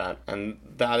advice like that. And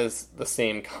that is the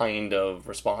same kind of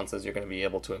responses you're going to be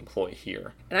able to employ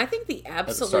here. And I think the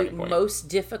absolute most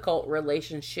difficult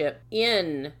relationship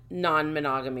in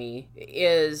non-monogamy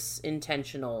is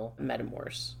intentional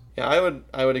metamors. Yeah,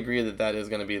 I would agree that is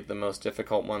going to be the most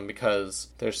difficult one, because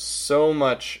there's so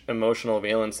much emotional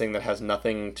valencing that has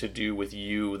nothing to do with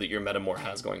you that your metamor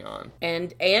has going on.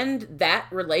 And that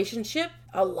relationship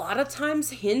a lot of times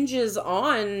hinges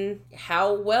on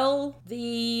how well give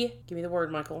me the word,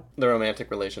 Michael. The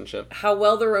romantic relationship. How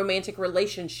well the romantic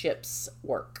relationships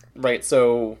work. Right,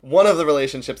 so one of the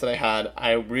relationships that I had,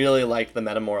 I really liked the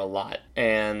metamor a lot.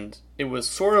 And it was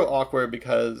sort of awkward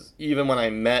because even when I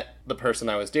met the person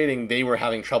I was dating, they were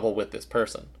having trouble with this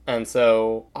person. And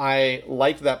so I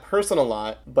liked that person a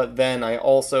lot, but then I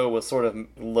also was sort of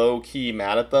low-key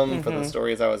mad at them for the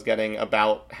stories I was getting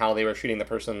about how they were treating the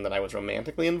person that I was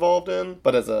romantically involved in.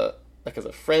 But as a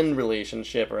friend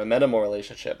relationship or a metamor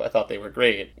relationship, I thought they were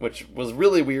great, which was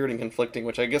really weird and conflicting,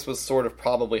 which I guess was sort of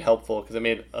probably helpful because it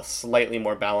made a slightly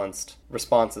more balanced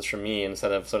responses from me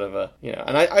instead of sort of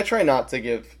and I try not to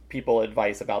give people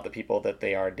advice about the people that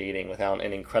they are dating without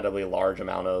an incredibly large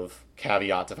amount of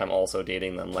caveats if I'm also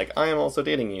dating them. Like, I am also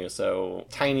dating you, so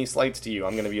tiny slights to you,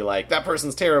 I'm going to be like, that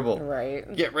person's terrible.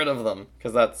 Right. Get rid of them.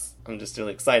 Because I'm just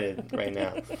really excited right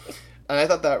now. And I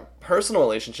thought that personal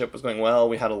relationship was going well.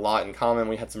 We had a lot in common.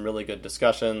 We had some really good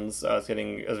discussions. I was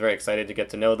very excited to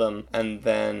get to know them. And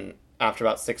then after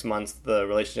about 6 months, the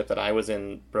relationship that I was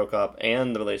in broke up,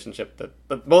 and the relationship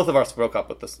that both of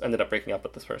us ended up breaking up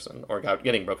with this person, or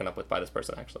getting broken up with by this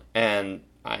person, actually. And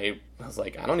I was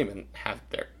like, I don't even have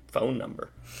their phone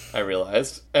number, I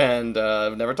realized, and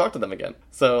I've never talked to them again.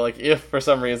 So, like, if for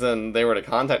some reason they were to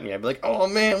contact me, I'd be like, oh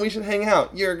man, we should hang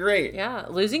out, you're great. Yeah,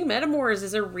 losing metamors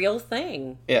is a real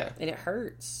thing. Yeah. And it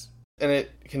hurts. And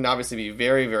it can obviously be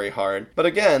very, very hard. But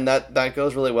again, that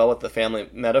goes really well with the family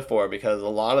metaphor, because a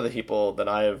lot of the people that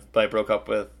I broke up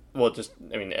with,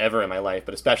 ever in my life,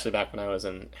 but especially back when I was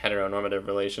in heteronormative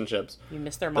relationships. You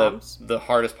miss their moms? The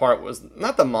hardest part was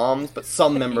not the moms, but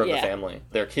some member of the family.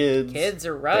 Their kids. Kids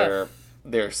are rough.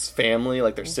 Their family,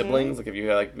 like their siblings. Like if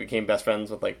you became best friends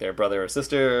with like their brother or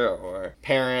sister or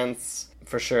parents.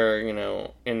 For sure,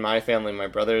 in my family, my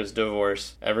brother's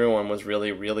divorce, everyone was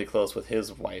really, really close with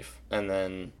his wife. And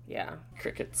then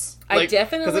crickets. I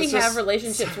definitely have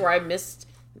relationships where I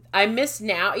miss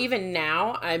now, even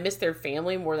now, I miss their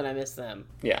family more than I miss them.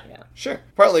 Yeah. Sure.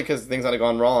 Partly because things had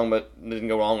gone wrong, but it didn't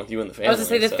go wrong with you and the family. I was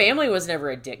going to say, the family was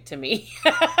never a dick to me.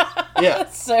 Yeah.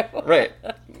 So. Right.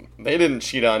 They didn't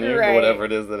cheat on you or whatever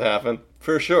it is that happened.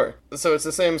 For sure. So it's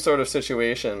the same sort of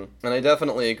situation, and I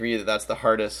definitely agree that that's the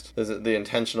hardest. The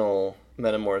intentional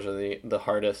metamors are the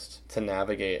hardest to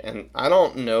navigate. And I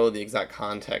don't know the exact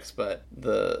context, but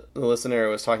the listener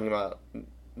was talking about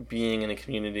being in a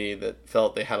community that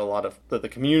felt they had that the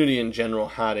community in general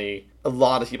had a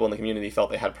lot of people in the community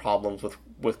felt they had problems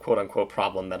with quote-unquote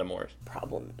problem metamors.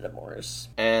 Problem metamors.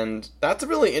 And that's a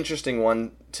really interesting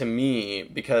one to me,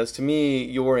 because to me,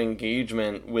 your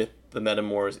engagement with the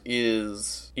metamors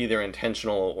is either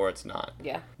intentional or it's not.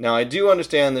 Yeah. Now, I do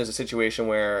understand there's a situation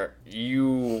where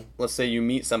let's say you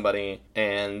meet somebody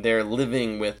and they're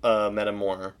living with a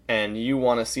metamor and you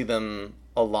want to see them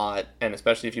a lot, and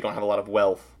especially if you don't have a lot of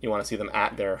wealth, you want to see them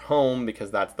at their home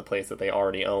because that's the place that they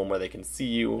already own where they can see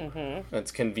you. Mm-hmm.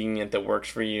 It's convenient, that works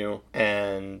for you,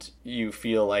 and you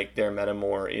feel like their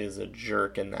metamor is a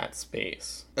jerk in that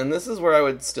space. And this is where I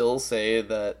would still say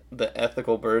that the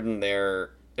ethical burden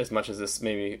there, as much as this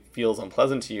maybe feels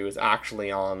unpleasant to you, is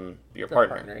actually on your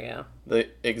partner. Yeah. The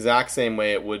exact same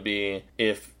way it would be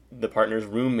if the partner's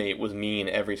roommate was mean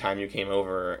every time you came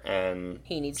over and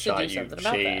he needs to do something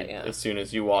about that, yeah. As soon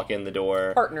as you walk in the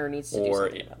door. Partner needs to do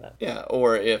something about that. Yeah,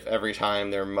 or if every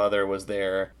time their mother was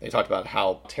there, they talked about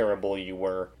how terrible you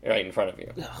were right in front of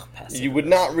you. You would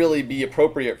not really be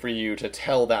appropriate for you to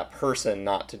tell that person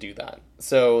not to do that.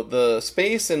 So the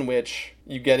space in which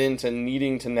you get into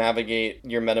needing to navigate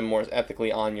your metamors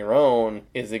ethically on your own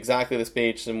is exactly the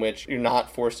space in which you're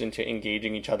not forced into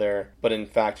engaging each other, but in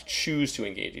fact choose to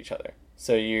engage each other.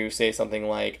 So you say something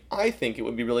like, I think it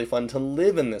would be really fun to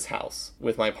live in this house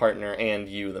with my partner and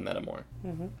you, the metamor.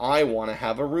 Mm-hmm. I want to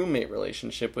have a roommate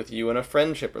relationship with you and a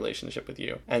friendship relationship with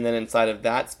you. And then inside of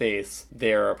that space,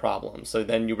 they're a problem. So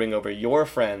then you bring over your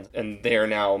friends and they're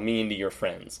now mean to your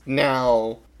friends.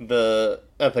 Now the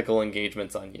ethical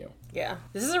engagement's on you. Yeah.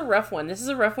 This is a rough one. This is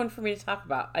a rough one for me to talk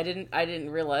about. I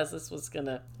didn't realize it was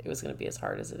gonna be as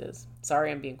hard as it is. Sorry,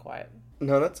 I'm being quiet.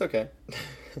 No, that's okay.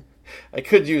 I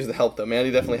could use the help, though.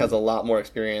 Mandy definitely has a lot more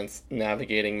experience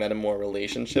navigating metamor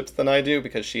relationships than I do,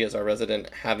 because she is our resident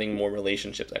having more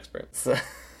relationships expert.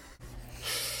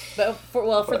 But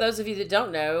for those of you that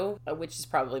don't know, which is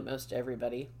probably most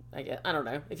everybody, I guess. I don't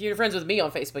know. If you're friends with me on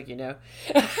Facebook, you know.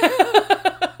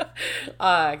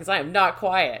 Because I am not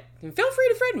quiet. Feel free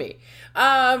to friend me.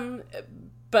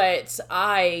 But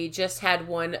I just had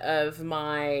one of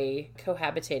my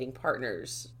cohabitating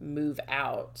partners move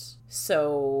out.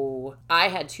 So I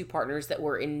had two partners that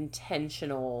were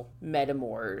intentional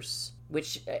metamors,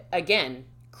 which, again,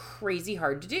 crazy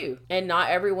hard to do. And not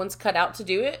everyone's cut out to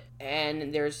do it.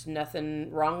 And there's nothing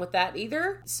wrong with that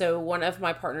either. So one of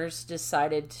my partners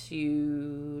decided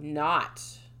to not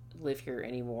live here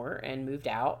anymore and moved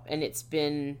out, and it's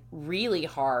been really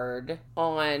hard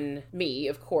on me,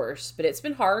 of course, but it's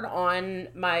been hard on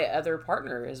my other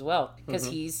partner as well, because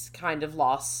he's kind of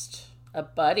lost a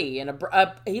buddy and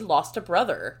he lost a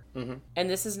brother. And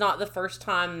this is not the first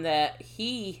time that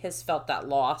he has felt that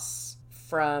loss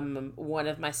from one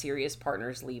of my serious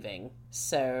partners leaving,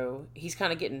 so he's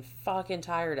kind of getting fucking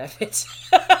tired of it.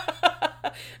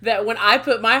 That when I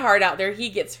put my heart out there, he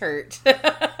gets hurt.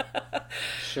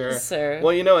 Sure. So,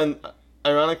 well, you know, and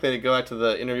ironically, to go back to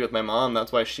the interview with my mom,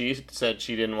 that's why she said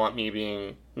she didn't want me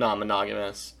being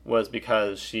non-monogamous, was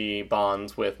because she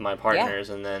bonds with my partners,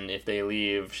 and then if they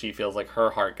leave, she feels like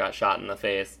her heart got shot in the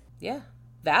face. Yeah.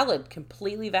 Valid.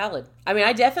 Completely valid. I mean,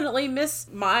 I definitely miss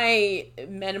my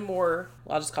metamor.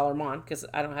 Well, I'll just call her Mon, because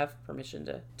I don't have permission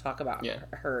to talk about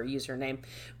her, use her name.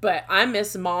 But I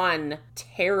miss Mon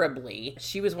terribly.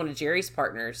 She was one of Jerry's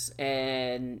partners,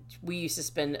 and we used to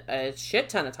spend a shit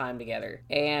ton of time together.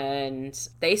 And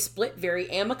they split very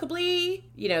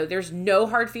amicably. You know, there's no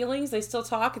hard feelings. They still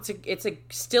talk. It's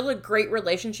still a great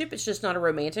relationship. It's just not a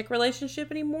romantic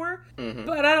relationship anymore.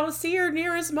 But I don't see her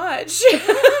near as much.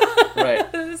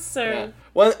 Right. So. Yeah.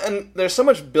 Well, and there's so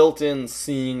much built-in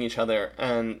seeing each other,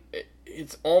 and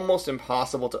it's almost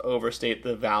impossible to overstate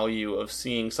the value of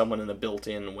seeing someone in a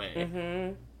built-in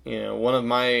way. You know, one of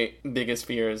my biggest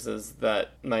fears is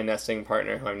that my nesting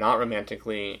partner, who I'm not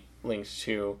romantically linked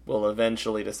to, will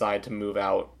eventually decide to move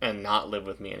out and not live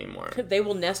with me anymore. They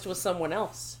will nest with someone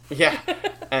else. Yeah.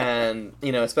 And,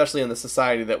 you know, especially in the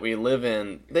society that we live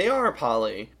in, they are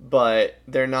poly, but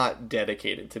they're not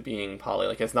dedicated to being poly.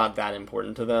 Like, it's not that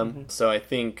important to them. So I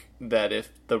think that if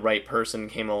the right person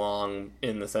came along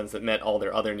in the sense that met all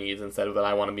their other needs and said that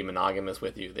I want to be monogamous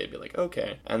with you, they'd be like,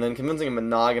 okay. And then convincing a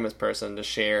monogamous person to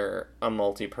share a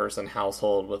multi-person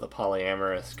household with a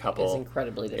polyamorous couple is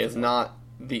incredibly difficult. Is not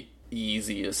the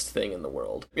easiest thing in the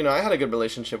world. You know, I had a good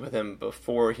relationship with him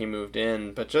before he moved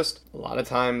in, but just a lot of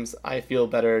times I feel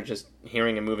better just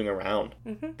hearing him moving around.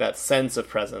 That sense of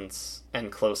presence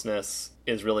and closeness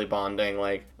is really bonding.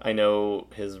 Like, I know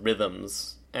his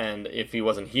rhythms, and if he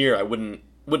wasn't here, I wouldn't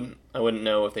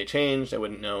know if they changed. I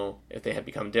wouldn't know if they had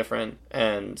become different.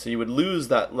 And so you would lose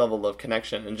that level of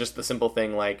connection. And just the simple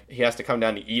thing, like, he has to come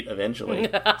down to eat eventually.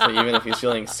 So even if he's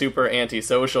feeling super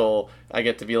antisocial, I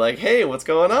get to be like, hey, what's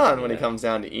going on when he comes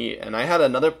down to eat. And I had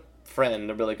another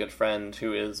friend, a really good friend,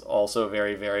 who is also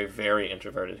very, very, very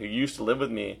introverted, who used to live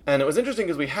with me. And it was interesting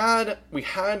because we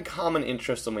had common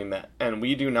interests when we met, and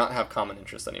we do not have common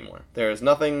interests anymore. There is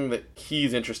nothing that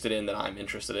he's interested in that I'm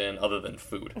interested in other than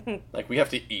food. Like, we have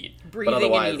to eat.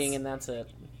 Breathing and eating, and that's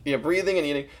it. Yeah, breathing and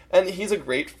eating. And he's a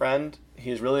great friend.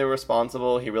 He's really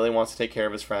responsible. He really wants to take care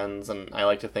of his friends, and I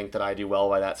like to think that I do well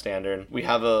by that standard. We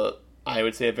have I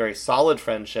would say a very solid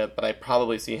friendship, but I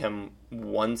probably see him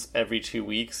once every 2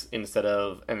 weeks instead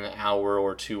of an hour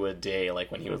or two a day like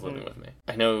when he was living with me.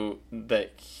 I know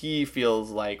that he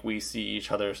feels like we see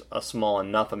each other a small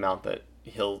enough amount that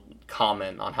he'll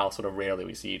comment on how sort of rarely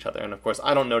we see each other. And of course,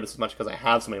 I don't notice as much because I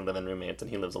have so many living roommates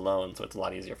and he lives alone, so it's a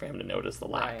lot easier for him to notice the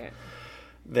lack.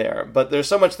 There. But there's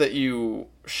so much that you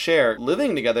share.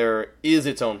 Living together is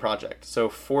its own project. So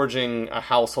forging a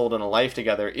household and a life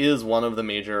together is one of the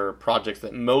major projects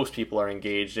that most people are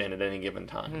engaged in at any given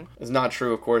time. It's not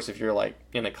true, of course, if you're like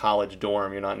in a college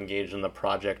dorm, you're not engaged in the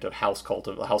project of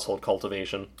household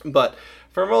cultivation. But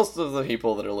for most of the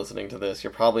people that are listening to this,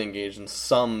 you're probably engaged in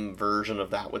some version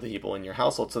of that with the people in your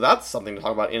household. So that's something to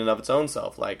talk about in and of its own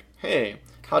self. Like, hey,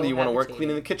 how do you want to work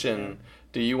cleaning the kitchen?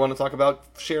 Do you want to talk about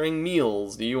sharing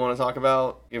meals? Do you want to talk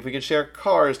about if we could share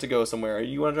cars to go somewhere?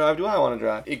 You want to drive? Do I want to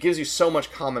drive? It gives you so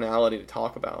much commonality to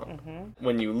talk about.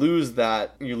 When you lose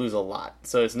that, you lose a lot.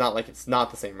 So it's not like it's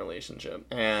not the same relationship.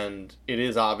 And it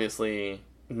is obviously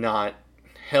not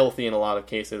healthy in a lot of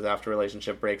cases after a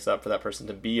relationship breaks up for that person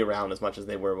to be around as much as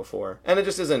they were before. And it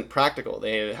just isn't practical.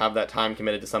 They have that time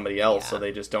committed to somebody else, so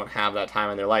they just don't have that time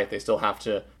in their life. They still have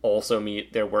to also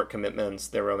meet their work commitments,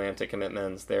 their romantic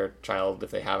commitments, their child,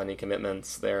 if they have any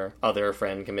commitments, their other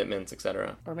friend commitments,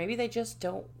 etc. Or maybe they just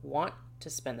don't want to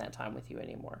spend that time with you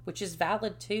anymore, which is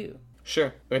valid too.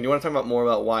 Sure. And do you want to talk about more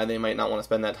about why they might not want to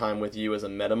spend that time with you as a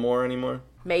metamor anymore?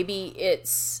 Maybe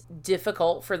it's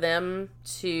difficult for them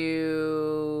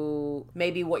to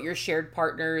maybe what your shared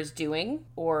partner is doing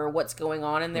or what's going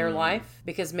on in their life,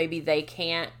 because maybe they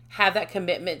can't have that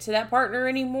commitment to that partner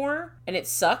anymore, and it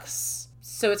sucks.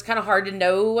 So it's kind of hard to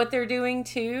know what they're doing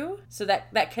too. So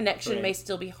that connection may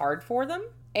still be hard for them.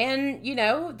 And, you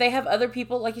know, they have other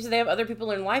people, like you said, they have other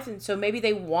people in life, and so maybe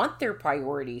they want their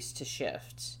priorities to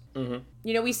shift.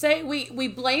 You know, we say we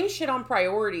blame shit on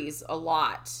priorities a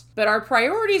lot, but our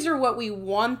priorities are what we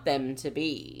want them to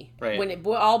be. Right. When it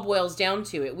all boils down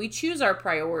to it, we choose our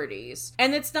priorities,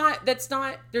 and that's not.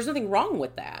 There's nothing wrong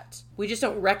with that. We just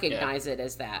don't recognize it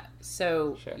as that.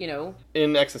 So, you know,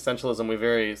 in existentialism, we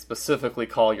very specifically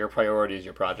call your priorities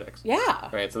your projects. Yeah.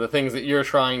 Right. So the things that you're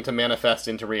trying to manifest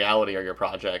into reality are your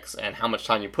projects, and how much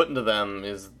time you put into them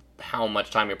is how much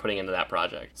time you're putting into that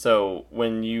project. So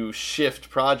when you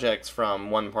shift projects from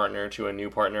one partner to a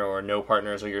new partner, or no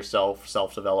partners, or yourself,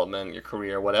 self-development, your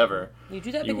career, whatever, you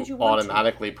do that because you want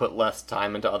automatically put less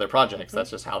time into other projects. That's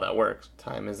just how that works.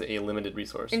 Time is a limited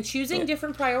resource. And choosing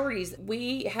different priorities,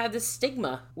 we have this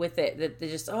stigma with it that they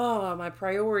just, my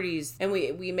priorities, and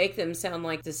we make them sound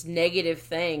like this negative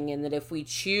thing, and that if we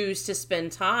choose to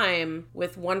spend time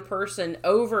with one person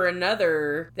over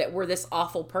another, that we're this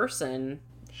awful person.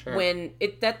 Sure. When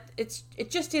it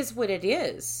just is what it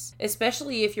is.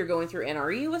 Especially if you're going through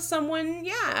NRE with someone,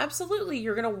 yeah, absolutely,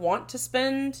 you're going to want to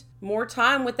spend more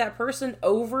time with that person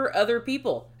over other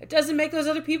people. It doesn't make those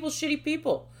other people shitty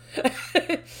people.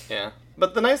 Yeah.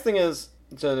 But the nice thing is,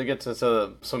 to get to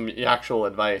some actual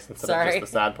advice instead of just the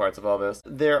sad parts of all this,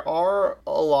 there are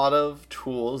a lot of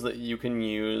tools that you can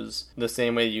use the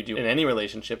same way you do in any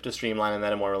relationship to streamline a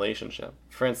metamor relationship.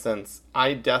 For instance,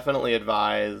 I definitely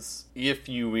advise, if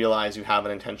you realize you have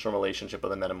an intentional relationship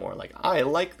with a metamor, like, I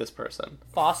like this person,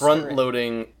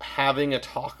 front-loading, having a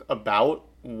talk about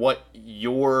what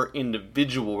your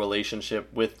individual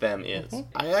relationship with them is.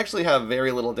 I actually have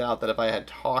very little doubt that if I had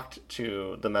talked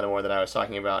to the metamor that I was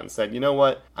talking about and said, you know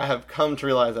what, I have come to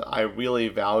realize that I really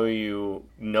value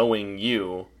knowing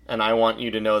you, and I want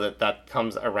you to know that that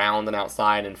comes around and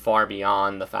outside and far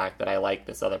beyond the fact that I like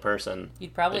this other person.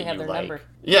 You'd probably have their number.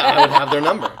 Yeah, I would have their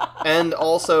number. And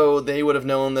also, they would have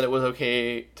known that it was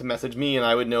okay to message me, and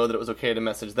I would know that it was okay to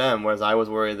message them, whereas I was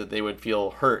worried that they would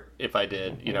feel hurt if I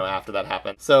did, after that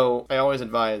happened. So I always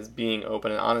advise being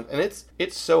open and honest. And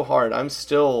it's so hard. I'm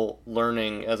still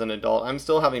learning as an adult. I'm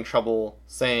still having trouble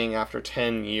saying after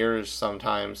 10 years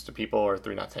sometimes to people, or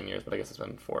not 10 years, but I guess it's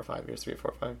been 4 or 5 years, 3 or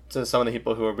 4 or 5, to some of the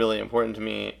people who are really important to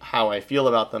me, how I feel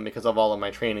about them because of all of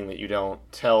my training, that you don't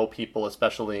tell people,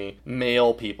 especially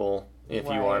male people, if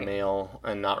you are male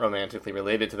and not romantically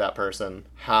related to that person,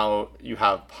 how you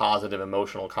have positive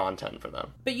emotional content for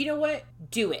them. But you know what?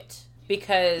 Do it.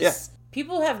 Because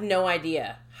people have no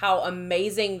idea how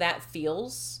amazing that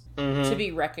feels to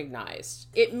be recognized.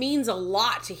 It means a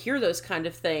lot to hear those kind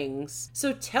of things.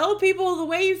 So tell people the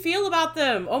way you feel about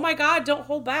them. Oh my God, don't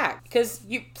hold back. Because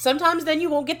sometimes then you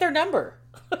won't get their number.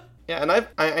 Yeah, and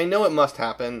I know it must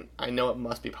happen. I know it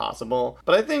must be possible.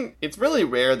 But I think it's really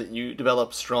rare that you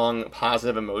develop strong,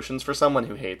 positive emotions for someone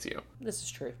who hates you. This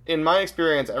is true. In my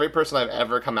experience, every person I've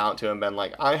ever come out to and been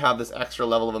like, I have this extra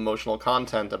level of emotional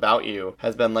content about you,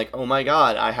 has been like, oh my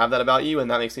God, I have that about you,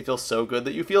 and that makes me feel so good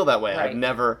that you feel that way. Right.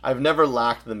 I've never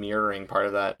lacked the mirroring part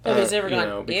of that. Nobody's ever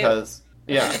gone, because...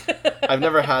 Yeah, I've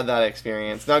never had that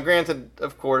experience. Now, granted,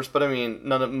 of course, but I mean,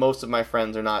 most of my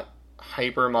friends are not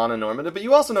hyper mononormative, but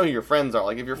you also know who your friends are.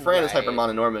 Like, if your friend is hyper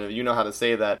mononormative, you know how to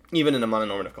say that even in a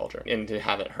mononormative culture and to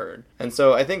have it heard. And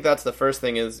so I think that's the first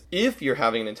thing is, if you're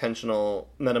having an intentional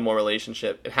metamor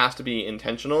relationship, it has to be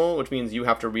intentional, which means you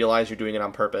have to realize you're doing it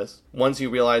on purpose. Once you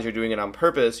realize you're doing it on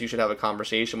purpose, you should have a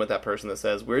conversation with that person that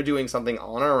says, we're doing something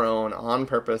on our own, on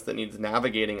purpose, that needs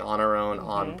navigating on our own,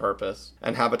 on purpose,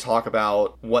 and have a talk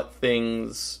about what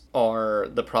things are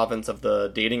the province of the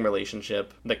dating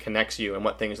relationship that connects you and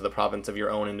what things are the province of your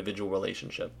own individual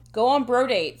relationship. Go on bro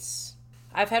dates.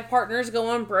 I've had partners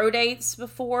go on bro dates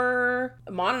before.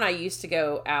 Mon and I used to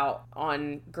go out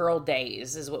on girl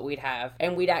days is what we'd have.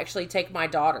 And we'd actually take my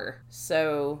daughter.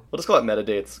 So... We'll just call it meta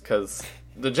dates because...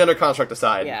 The gender construct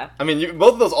aside, yeah. I mean,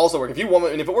 both of those also work. If you want,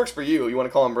 and if it works for you, you want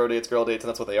to call them bro dates, girl dates, and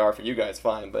that's what they are for you guys,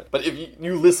 fine. But if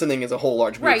you listening is a whole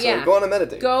large group, so go on a meta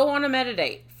date. Go on a meta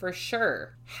date, for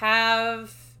sure.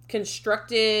 Have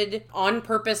constructed,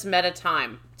 on-purpose meta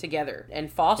time together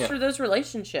and foster those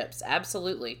relationships,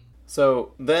 absolutely.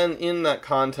 So then in that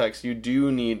context, you do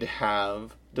need to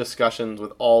have discussions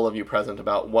with all of you present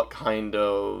about what kind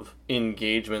of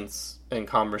engagements and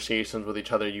conversations with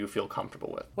each other you feel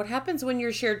comfortable with. What happens when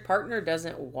your shared partner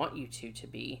doesn't want you to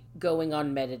be going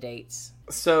on meta dates?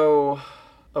 So,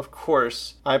 of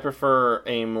course, I prefer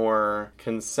a more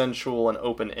consensual and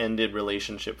open-ended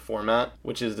relationship format,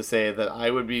 which is to say that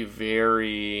I would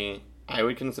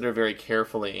consider very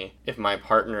carefully if my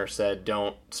partner said,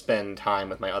 don't spend time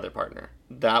with my other partner.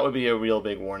 That would be a real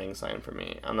big warning sign for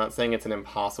me. I'm not saying it's an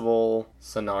impossible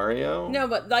scenario. No,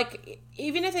 but like,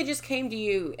 even if they just came to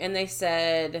you and they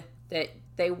said that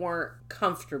they weren't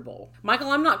comfortable. Michael,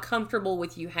 I'm not comfortable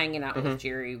with you hanging out with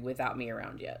Jerry without me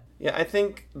around yet. Yeah, I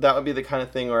think that would be the kind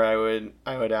of thing where I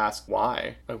would ask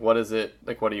why. Like, what is it?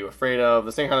 Like, what are you afraid of?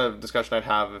 The same kind of discussion I'd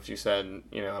have if you said,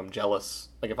 I'm jealous.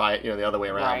 Like, if I, the other way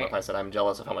around, right. If I said, I'm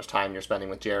jealous of how much time you're spending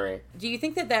with Jerry. Do you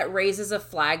think that raises a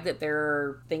flag that there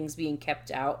are things being kept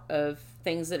out of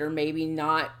things that are maybe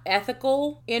not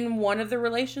ethical in one of the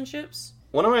relationships?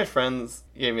 One of my friends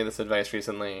gave me this advice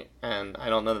recently, and I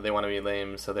don't know that they want to be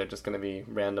lame, so they're just going to be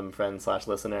random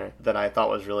friend/listener, that I thought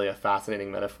was really a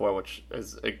fascinating metaphor, which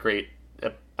is a great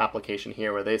application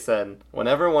here, where they said,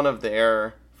 whenever one of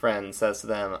their friend says to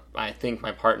them, I think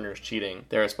my partner's cheating,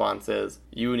 their response is,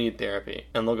 you need therapy.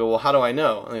 And they'll go, well, how do I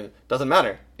know? And it doesn't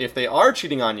matter. If they are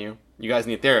cheating on you, you guys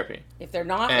need therapy. If they're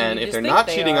not, and if they're not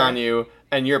cheating on you,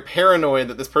 and you're paranoid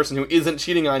that this person who isn't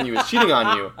cheating on you is cheating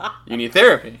on you, you need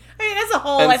therapy. I mean, as a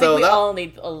whole, I think we all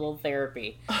need a little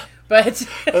therapy. But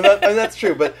and that's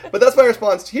true. But that's my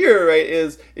response here, right?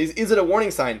 Is it a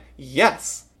warning sign?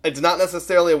 Yes. It's not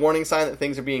necessarily a warning sign that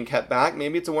things are being kept back.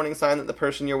 Maybe it's a warning sign that the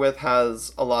person you're with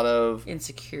has a lot of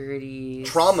insecurities,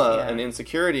 trauma and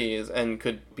insecurities, and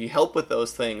could be helped with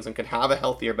those things and could have a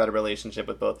healthier, better relationship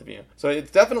with both of you. So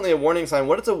it's definitely a warning sign.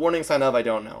 What it's a warning sign of, I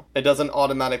don't know. It doesn't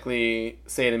automatically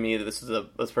say to me that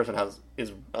this person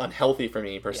is unhealthy for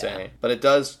me per se, but it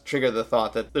does trigger the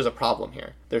thought that there's a problem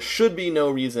here. There should be no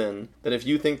reason that if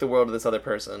you think the world of this other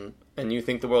person and you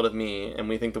think the world of me and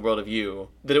we think the world of you,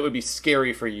 that it would be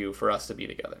scary for you for us to be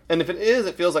together. And if it is,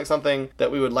 it feels like something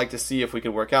that we would like to see if we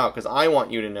could work out, because I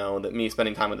want you to know that me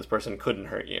spending time with this person couldn't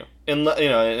hurt you. And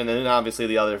then obviously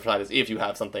the other side is if you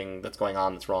have something that's going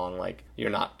on that's wrong, like you're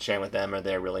not sharing with them or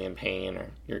they're really in pain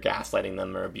or you're gaslighting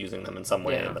them or abusing them in some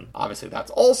way, then obviously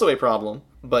that's also a problem.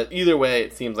 But either way,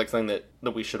 it seems like something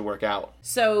that we should work out.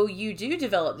 So you do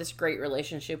develop this great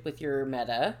relationship with your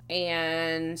meta,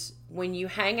 and when you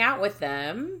hang out with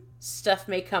them, stuff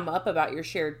may come up about your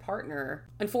shared partner.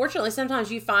 Unfortunately,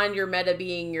 sometimes you find your meta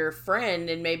being your friend,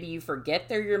 and maybe you forget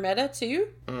they're your meta too.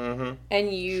 Mm-hmm.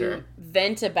 And you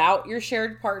vent about your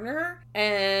shared partner,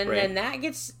 and then that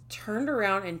gets turned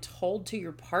around and told to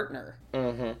your partner.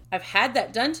 Mm-hmm. I've had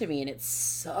that done to me, and it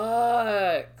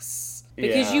sucks.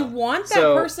 Because you want that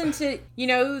person to,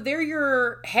 they're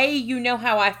your, hey, you know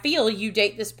how I feel, you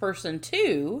date this person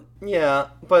too. Yeah,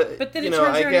 but then it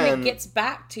turns around and it gets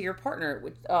back to your partner,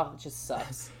 which, it just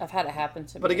sucks. I've had it happen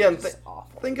to me. But again,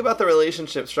 awful. Think about the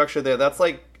relationship structure there. That's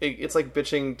like, it's like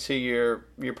bitching to your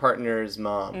partner's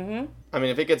mom. Mm-hmm. I mean,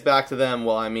 if it gets back to them,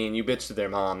 well, I mean, you bitch to their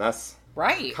mom. That's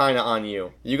right. Kind of on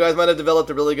you. You guys might have developed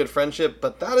a really good friendship,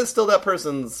 but that is still that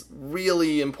person's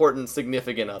really important,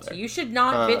 significant other. So you should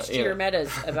not bitch to your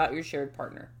metas about your shared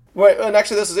partner. Right, and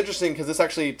actually this is interesting because this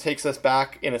actually takes us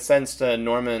back, in a sense, to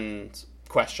Norman's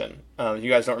question. You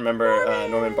guys don't remember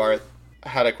Norman Barth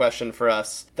had a question for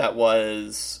us that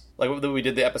was... Like, we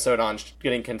did the episode on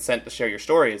getting consent to share your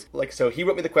stories. Like, so he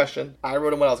wrote me the question, I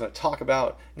wrote him what I was going to talk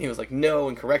about, and he was like, no,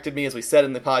 and corrected me, as we said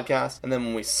in the podcast. And then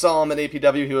when we saw him at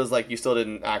APW, he was like, you still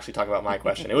didn't actually talk about my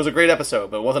question. It was a great episode,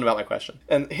 but it wasn't about my question.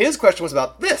 And his question was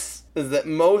about this, is that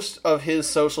most of his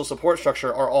social support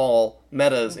structure are all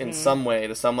metas in some way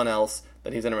to someone else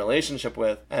that he's in a relationship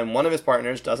with, and one of his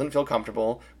partners doesn't feel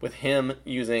comfortable with him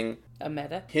using a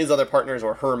meta, his other partners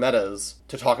or her metas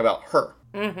to talk about her.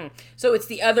 Mm-hmm. So it's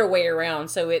the other way around.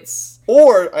 So it's...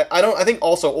 Or, I think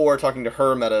also or talking to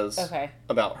her metas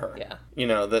about her.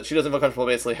 Yeah. That she doesn't feel comfortable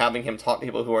basically having him talk to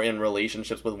people who are in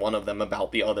relationships with one of them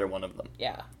about the other one of them.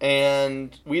 Yeah.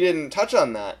 And we didn't touch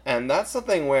on that. And that's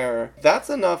something where that's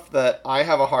enough that I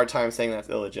have a hard time saying that's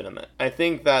illegitimate. I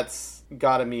think that's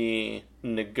gotta be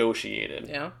negotiated.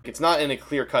 Yeah. It's not in a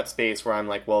clear-cut space where I'm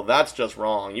like, well, that's just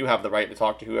wrong. You have the right to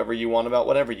talk to whoever you want about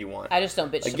whatever you want. I just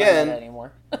don't bitch to my meta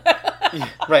anymore.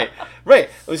 Right.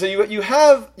 So you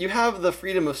have the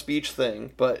freedom of speech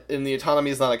thing, but in the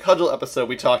Autonomy is Not a Cudgel episode,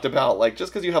 we talked about, like,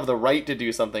 just because you have the right to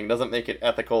do something doesn't make it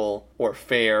ethical or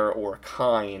fair or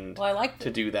kind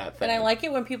to do that thing. And I like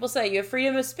it when people say you have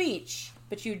freedom of speech,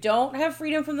 but you don't have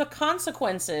freedom from the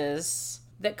consequences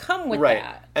that come with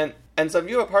that. And so if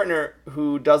you have a partner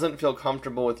who doesn't feel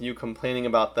comfortable with you complaining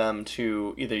about them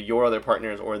to either your other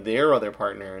partners or their other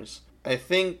partners, I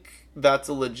think that's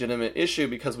a legitimate issue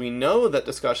because we know that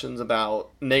discussions about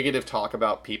negative talk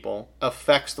about people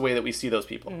affects the way that we see those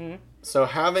people. Mm-hmm. So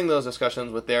having those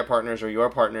discussions with their partners or your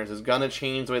partners is going to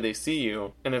change the way they see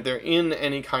you. And if they're in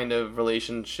any kind of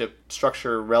relationship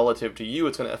structure relative to you,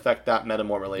 it's going to affect that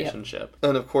metamor relationship. Yep.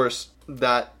 And of course,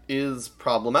 that is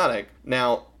problematic.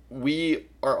 Now, we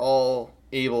are all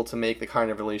able to make the kind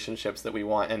of relationships that we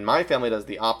want, and my family does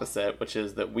the opposite, which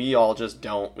is that we all just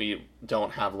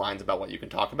don't have lines about what you can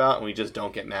talk about, and we just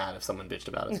don't get mad if someone bitched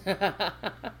about us.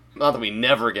 Not that we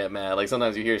never get mad. Like,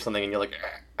 sometimes you hear something and you're like,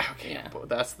 okay,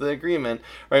 that's the agreement,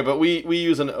 right? But we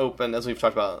use an open, as I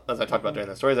talked about during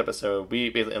the stories episode,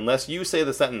 we basically, unless you say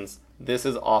the sentence, this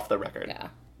is off the record,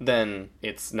 then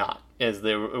it's not, is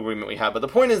the agreement we have. But the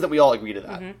point is that we all agree to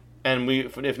that. Mm-hmm.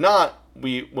 And if not,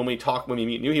 when we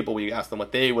meet new people, we ask them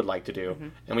what they would like to do,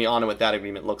 and we honor what that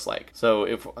agreement looks like. So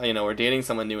if we're dating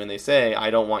someone new and they say, I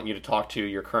don't want you to talk to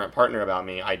your current partner about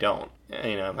me, I don't.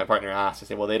 My partner asks, I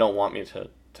say, well, they don't want me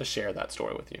to share that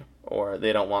story with you, or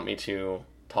they don't want me to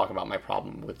talk about my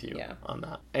problem with you on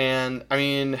that. And I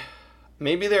mean,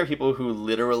 maybe there are people who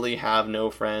literally have no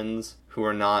friends, who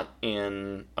are not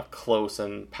in a close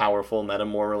and powerful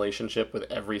metamor relationship with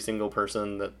every single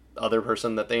other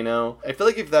person that they know. I feel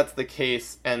like if that's the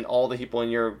case and all the people in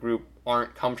your group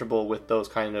aren't comfortable with those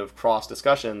kind of cross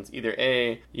discussions, either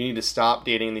A, you need to stop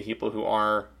dating the people who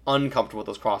are uncomfortable with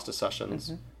those cross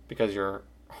discussions because you're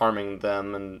harming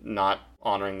them and not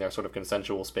honoring their sort of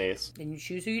consensual space. Then you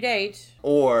choose who you date.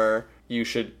 Or you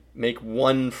should make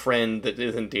one friend that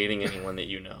isn't dating anyone that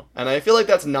you know. And I feel like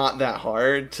that's not that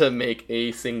hard to make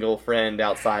a single friend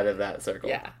outside of that circle.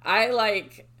 Yeah.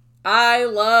 I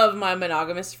love my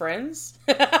monogamous friends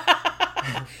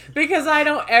because I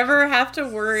don't ever have to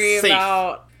worry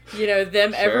about,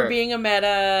 them ever being a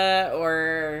meta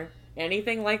or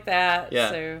anything like that.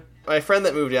 Yeah. So My friend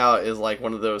that moved out is like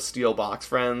one of those steel box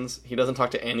friends. He doesn't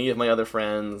talk to any of my other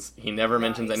friends. He never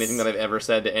mentions anything that I've ever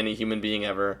said to any human being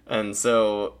ever. And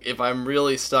so if I'm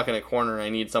really stuck in a corner, I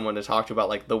need someone to talk to about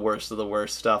like the worst of the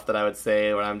worst stuff that I would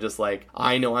say, when I'm just like,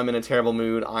 I know I'm in a terrible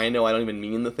mood. I know I don't even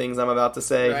mean the things I'm about to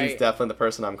say. Right. He's definitely the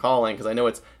person I'm calling because I know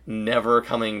it's never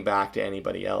coming back to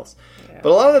anybody else. Yeah.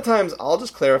 But a lot of the times I'll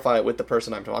just clarify it with the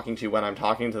person I'm talking to when I'm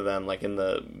talking to them, like in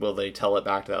the, will they tell it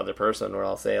back to the other person, or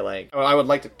I'll say like, oh, I would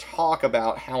like to talk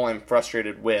about how I'm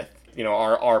frustrated with, you know,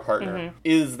 our partner. Mm-hmm.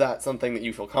 Is that something that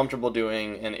you feel comfortable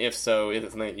doing? And if so, is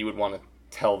it something that you would want to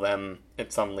tell them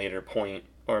at some later point?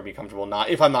 Or be comfortable not,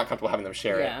 if I'm not comfortable having them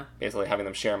share it, basically having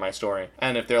them share my story.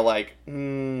 And if they're like,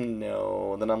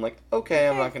 no, then I'm like, okay,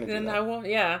 I'm not going to do that. Then I won't,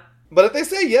 But if they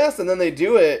say yes and then they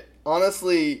do it,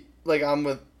 honestly, like I'm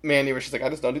with Mandy where she's like, I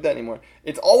just don't do that anymore.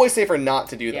 It's always safer not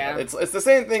to do that. Yeah. It's the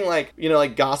same thing like, you know,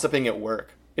 like gossiping at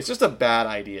work. It's just a bad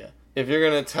idea. If you're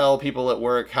going to tell people at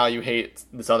work how you hate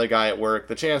this other guy at work,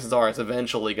 the chances are it's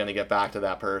eventually going to get back to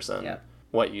that person,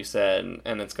 what you said,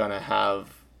 and it's going to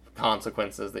have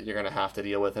consequences that you're going to have to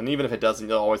deal with. And even if it doesn't,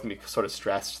 you'll always be sort of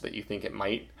stressed that you think it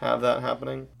might have that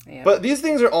happening. Yeah. But these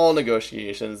things are all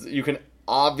negotiations. You can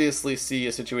obviously see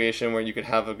a situation where you could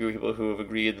have a group of people who have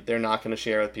agreed that they're not going to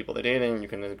share with people they're dating. You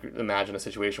can imagine a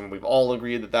situation where we've all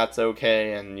agreed that that's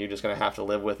okay, and you're just going to have to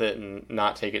live with it and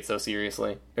not take it so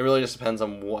seriously. It really just depends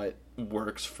on what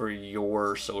works for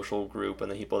your social group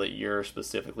and the people that you're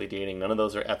specifically dating. None of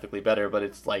those are ethically better, but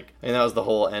it's like, and that was the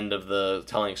whole end of the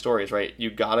telling stories, right?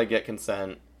 You gotta get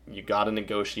consent, you gotta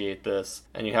negotiate this,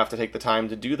 and you have to take the time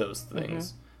to do those things.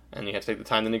 Mm-hmm. And you have to take the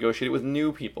time to negotiate it with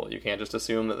new people. You can't just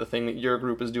assume that the thing that your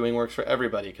group is doing works for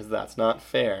everybody, because that's not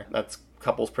fair. That's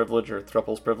couples privilege or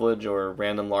thruples privilege or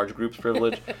random large groups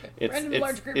privilege.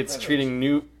 It's treating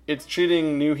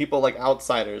new people like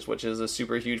outsiders, which is a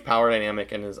super huge power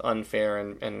dynamic and is unfair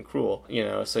and cruel. You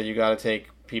know, so you got to take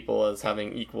people as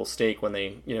having equal stake when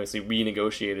they, you know,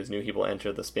 renegotiate as new people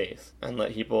enter the space, and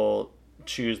let people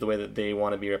choose the way that they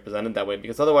want to be represented that way,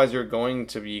 because otherwise you're going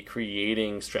to be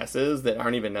creating stresses that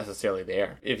aren't even necessarily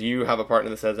there. If you have a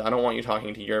partner that says, I don't want you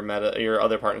talking to your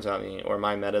other partners about me or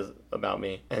my metas about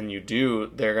me, and you do,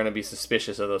 they're going to be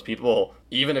suspicious of those people,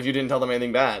 even if you didn't tell them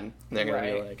anything bad. They're going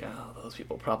to be like, oh, those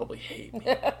people probably hate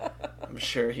me. I'm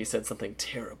sure he said something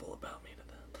terrible about me to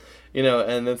them. You know,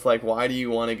 and it's like, why do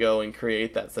you want to go and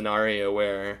create that scenario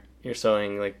where you're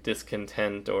sowing like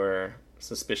discontent or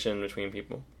suspicion between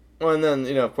people? Well, and then,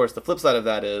 you know, of course, the flip side of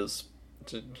that is,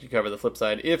 to cover the flip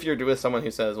side, if you're with someone who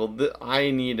says, well,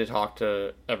 I need to talk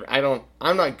to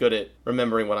I'm not good at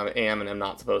remembering what I am and am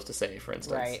not supposed to say, for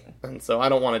instance. Right. And so I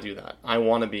don't want to do that. I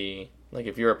want to be, like,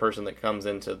 if you're a person that comes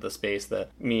into the space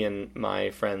that me and my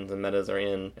friends and metas are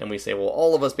in, and we say, well,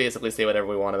 all of us basically say whatever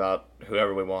we want about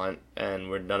whoever we want, and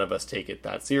none of us take it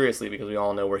that seriously because we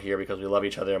all know we're here because we love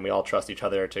each other and we all trust each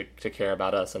other to care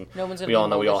about us, and we all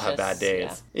know we all have bad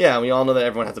days. Yeah, we all know that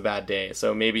everyone has a bad day,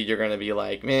 so maybe you're going to be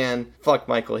like, man, fuck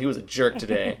Michael, he was a jerk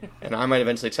today. And I might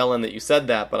eventually tell him that you said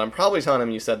that, but I'm probably telling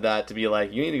him you said that to be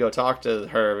like, you need to go talk to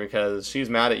her because she's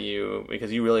mad at you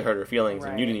because you really hurt her feelings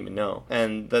and you didn't even know.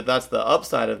 And that's the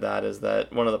upside of that, is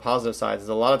that one of the positive sides is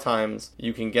a lot of times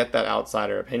you can get that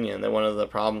outsider opinion. That one of the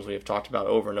problems we've talked about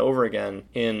over and over again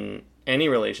in any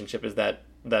relationship is that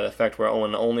effect where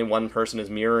only one person is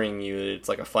mirroring you. It's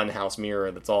like a funhouse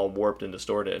mirror that's all warped and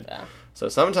distorted. Yeah. So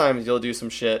sometimes you'll do some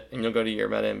shit and you'll go to your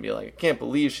meta and be like, I can't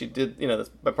believe she did,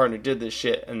 my partner did this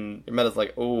shit, and your meta's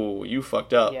like, oh, you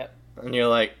fucked up. Yep. And you're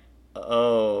like,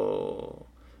 oh.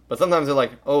 But sometimes they're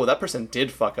like, oh, that person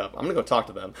did fuck up. I'm going to go talk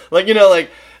to them.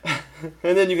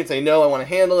 And then you can say, no, I want to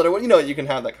handle it. Or, you can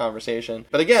have that conversation.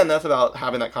 But again, that's about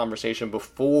having that conversation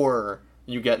before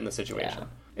you get in the situation. Yeah.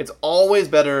 It's always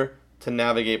better to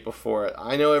navigate before it.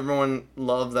 I know everyone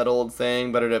loves that old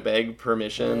saying, better to beg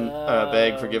permission,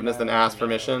 beg forgiveness than ask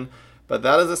permission. But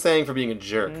that is a saying for being a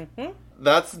jerk. Mm-hmm.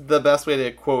 That's the best way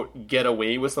to, quote, get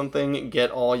away with something,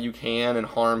 get all you can, and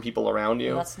harm people around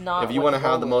you. That's not if you want to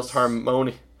have the most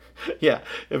harmonious... Yeah,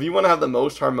 if you want to have the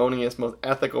most harmonious, most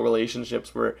ethical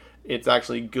relationships where it's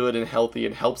actually good and healthy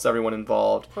and helps everyone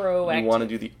involved, proactive. You want to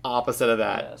do the opposite of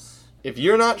that. Yes. If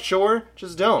you're not sure,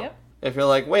 just don't. Yep. If you're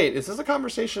like, wait, is this a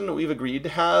conversation that we've agreed to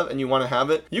have and you want to have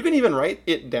it? You can even write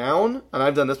it down, and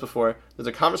I've done this before. There's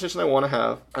a conversation I want to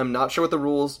have. I'm not sure what the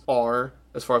rules are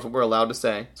as far as what we're allowed to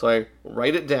say. So I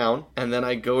write it down, and then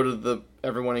I go to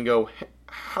everyone and go,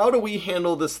 how do we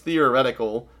handle this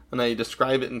theoretical? And I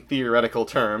describe it in theoretical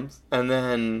terms, and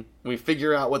then we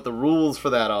figure out what the rules for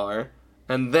that are,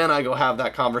 and then I go have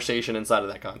that conversation inside of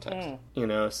that context.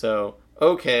 So,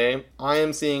 okay, I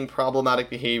am seeing problematic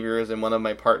behaviors in one of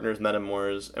my partner's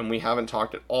metamors, and we haven't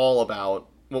talked at all about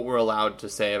what we're allowed to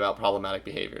say about problematic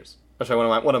behaviors. Or sorry,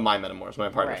 one of my metamors, my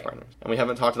partner's Right. partners. And we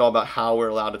haven't talked at all about how we're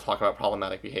allowed to talk about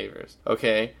problematic behaviors.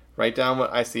 Okay, write down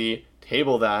what I see,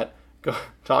 table that, go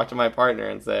talk to my partner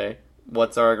and say,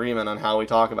 what's our agreement on how we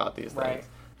talk about these things? Right.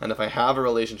 And if I have a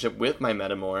relationship with my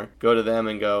metamor, go to them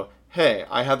and go, hey,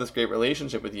 I have this great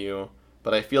relationship with you,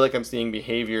 but I feel like I'm seeing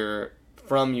behavior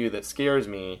from you that scares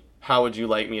me. How would you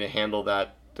like me to handle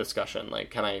that discussion?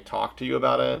 Like, can I talk to you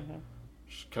about it?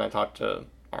 Can I talk to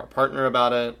our partner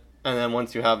about it? And then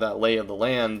once you have that lay of the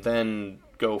land, then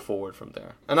go forward from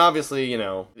there. And obviously, you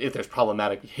know, if there's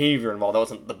problematic behavior involved, that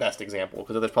wasn't the best example,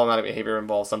 because if there's problematic behavior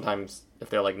involved, sometimes if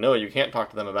they're like, no, you can't talk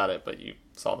to them about it, but you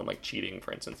saw them like cheating,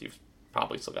 for instance, you've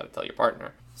probably still got to tell your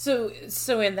partner. So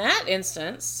in that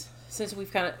instance, since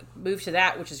we've kind of moved to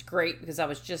that, which is great, because I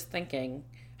was just thinking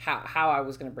how I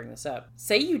was going to bring this up.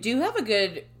 Say you do have a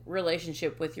good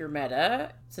relationship with your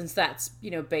meta, since that's, you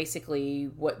know,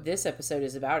 basically what this episode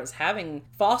is about, is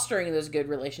fostering those good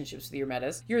relationships with your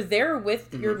metas. You're there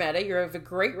with your meta, you have a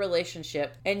great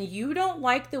relationship, and you don't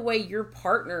like the way your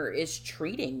partner is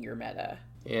treating your meta.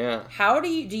 Yeah. How do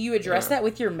you address that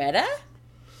with your meta?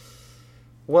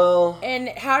 Well... And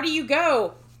how do you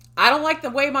go, I don't like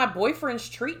the way my boyfriend's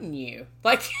treating you?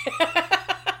 Like...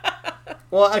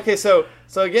 Well, okay, so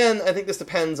again, I think this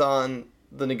depends on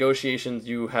the negotiations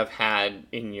you have had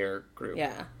in your group.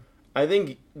 Yeah. I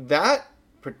think that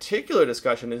particular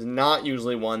discussion is not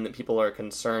usually one that people are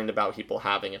concerned about people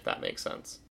having, if that makes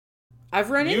sense. I've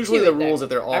run usually into it. Usually the rules that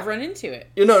they're all... I've run into it.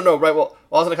 No, right, well,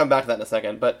 I was going to come back to that in a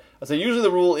second, but so usually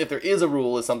the rule, if there is a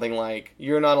rule, is something like,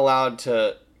 you're not allowed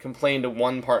to complain to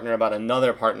one partner about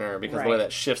another partner, because the way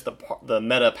that shifts the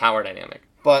meta power dynamic.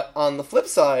 But on the flip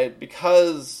side,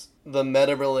 because the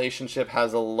meta relationship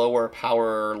has a lower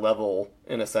power level,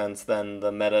 in a sense, than the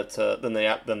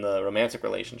than the romantic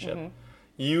relationship,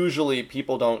 usually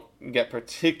people don't get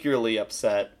particularly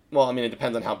upset. Well, I mean, it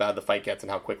depends on how bad the fight gets and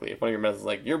how quickly. If one of your metas is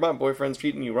like, your boyfriend's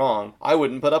treating you wrong, I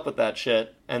wouldn't put up with that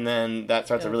shit, and then that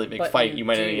starts a really big fight, you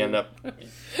might end up...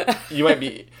 you might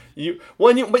be...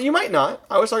 But you might not.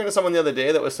 I was talking to someone the other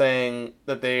day that was saying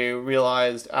that they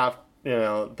realized after,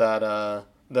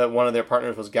 that one of their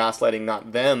partners was gaslighting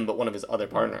not them, but one of his other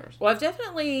partners. Well,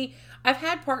 I've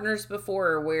had partners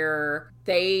before where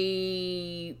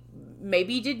they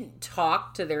maybe didn't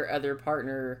talk to their other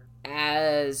partner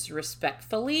as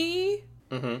respectfully.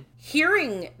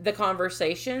 Hearing the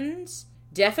conversations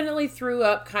definitely threw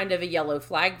up kind of a yellow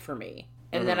flag for me.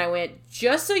 And then I went,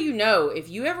 just so you know, if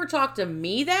you ever talk to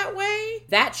me that way,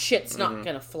 that shit's not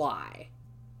gonna fly.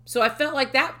 So I felt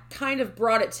like that kind of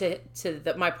brought it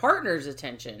to my partner's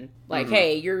attention. Like,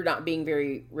 hey, you're not being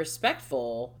very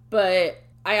respectful. But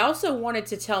I also wanted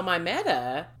to tell my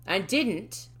meta, I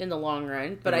didn't in the long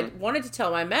run, but I wanted to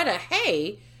tell my meta,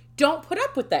 hey, don't put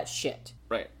up with that shit.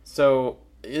 Right. So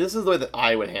this is the way that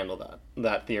I would handle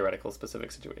that theoretical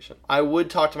specific situation. I would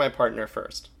talk to my partner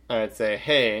first. I would say,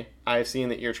 hey, I've seen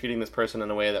that you're treating this person in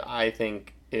a way that I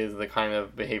think is the kind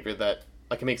of behavior that,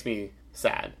 like, it makes me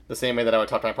sad. The same way that I would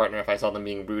talk to my partner if I saw them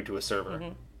being rude to a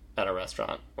server at a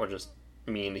restaurant, or just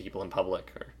mean to people in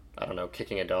public, or, I don't know,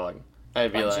 kicking a dog.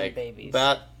 I'd be like, babies.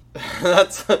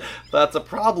 that's a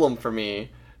problem for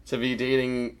me, to be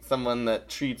dating someone that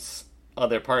treats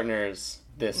other partners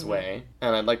this way,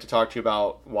 and I'd like to talk to you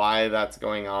about why that's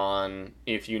going on,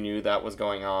 if you knew that was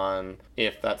going on,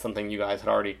 if that's something you guys had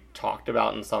already talked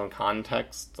about in some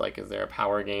context, like, is there a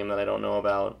power game that I don't know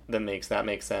about that makes that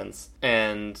make sense?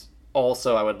 And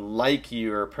also, I would like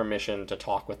your permission to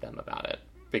talk with them about it,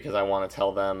 because I want to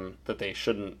tell them that they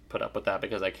shouldn't put up with that,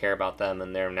 because I care about them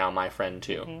and they're now my friend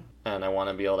too. And I want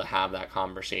to be able to have that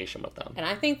conversation with them. And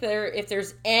I think if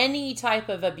there's any type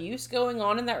of abuse going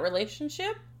on in that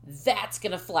relationship, that's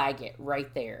going to flag it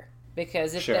right there.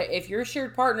 Because if your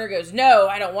shared partner goes, no,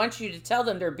 I don't want you to tell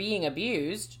them they're being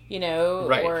abused,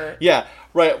 right. or... Yeah,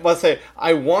 right. Let's say,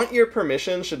 I want your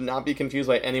permission should not be confused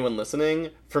by anyone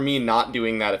listening for me not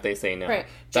doing that if they say no. Right.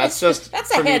 That's a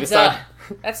heads up.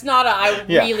 That's not I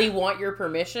really want your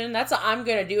permission. That's I'm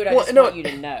going to do it. I want you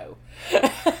to know.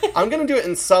 I'm going to do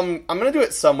it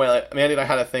some way. Like, Mandy and I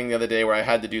had a thing the other day where I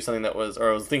had to do something I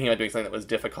was thinking about doing something that was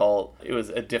difficult. It was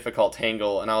a difficult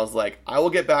tangle, and I was like, I will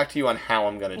get back to you on how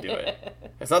I'm going to do it.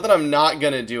 It's not that I'm not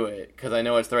going to do it, because I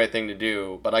know it's the right thing to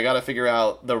do, but I got to figure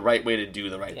out the right way to do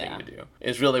the right thing to do.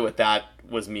 It's really what that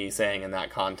was me saying in that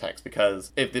context,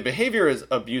 because if the behavior is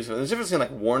abusive, there's a difference between,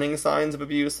 like, warning signs of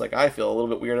abuse. Like, I feel a little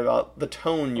bit weird about the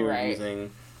tone you're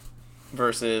using.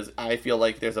 versus I feel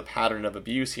like there's a pattern of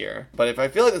abuse here. But if I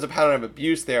feel like there's a pattern of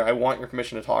abuse there, I want your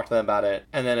permission to talk to them about it.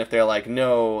 And then if they're like,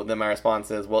 no, then my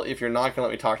response is, well, if you're not going to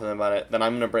let me talk to them about it, then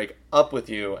I'm going to break up with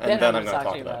you, and then I'm going to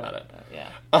talk to them about it.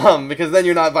 Yeah. Because then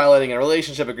you're not violating a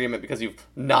relationship agreement because you're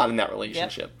not in that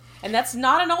relationship. Yep. And that's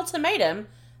not an ultimatum.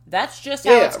 That's just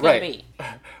how it's going to be.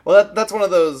 Well, that's one of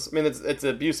those, I mean, it's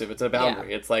abusive. It's a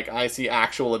boundary. Yeah. It's like, I see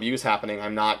actual abuse happening.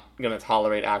 I'm not going to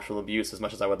tolerate actual abuse as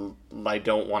much as I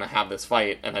don't want to have this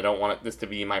fight, and I don't want this to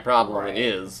be my problem. Right. It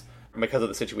is, because of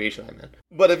the situation I'm in.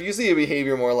 But if you see a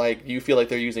behavior more like, you feel like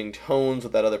they're using tones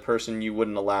with that other person you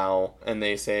wouldn't allow, and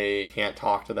they say can't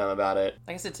talk to them about it.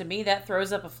 Like I said, to me, that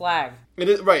throws up a flag. It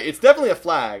is, right, it's definitely a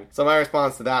flag. So my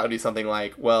response to that would be something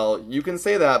like, well, you can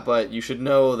say that, but you should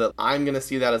know that I'm going to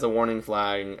see that as a warning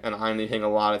flag, and I'm paying a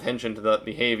lot of attention to the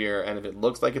behavior, and if it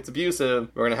looks like it's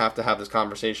abusive, we're going to have this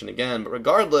conversation again. But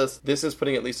regardless, this is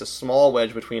putting at least a small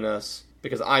wedge between us,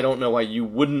 because I don't know why you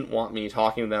wouldn't want me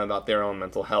talking to them about their own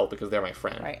mental health, because they're my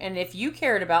friend. Right, and if you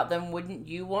cared about them, wouldn't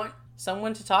you want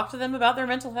someone to talk to them about their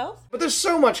mental health? But there's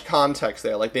so much context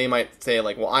there. Like, they might say,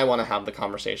 like, well, I want to have the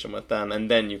conversation with them,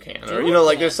 and then you can. Or, you know,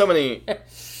 like, there's so many...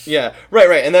 Yeah,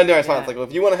 right. And then their response, like, well,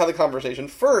 if you want to have the conversation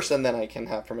first, and then I can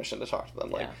have permission to talk to them.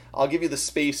 Like, I'll give you the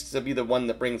space to be the one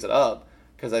that brings it up,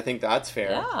 because I think that's fair.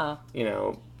 Yeah. You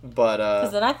know, but...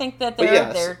 Because then I think that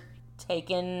they're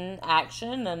taking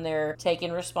action and they're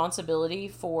taking responsibility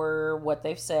for what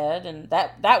they've said, and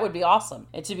that would be awesome.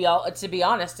 And to be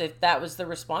honest, if that was the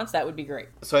response, that would be great.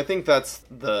 So I think that's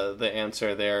the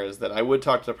answer there, is that I would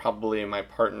talk to probably my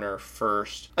partner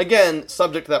first. Again,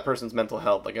 subject to that person's mental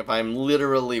health. Like, if I'm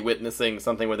literally witnessing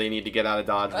something where they need to get out of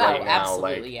Dodge right now,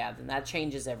 absolutely, then that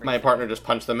changes everything. My partner just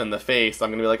punched them in the face, I'm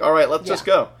gonna be like, all right, let's just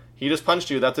go. He just punched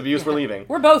you. That's abuse. We're leaving.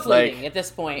 We're both leaving at this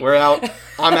point. We're out.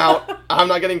 I'm out. I'm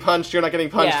not getting punched. You're not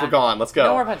getting punched. We're gone. Let's go.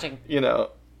 No more punching. You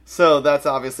know. So that's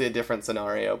obviously a different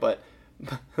scenario, but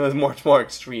a much more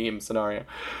extreme scenario.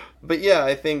 But yeah,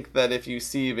 I think that if you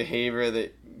see behavior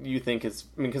that you think is...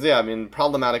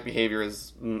 problematic behavior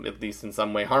is, at least in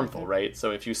some way, harmful, right?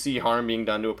 So if you see harm being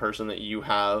done to a person that you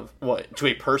have... to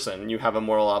a person, you have a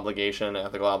moral obligation,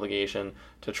 ethical obligation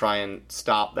to try and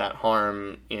stop that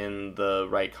harm in the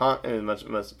right in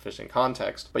most efficient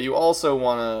context. But you also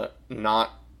want to not...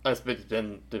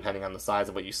 depending on the size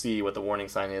of what you see, what the warning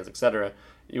sign is, etc.,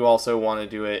 you also want to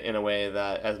do it in a way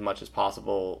that, as much as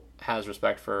possible, has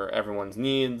respect for everyone's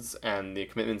needs and the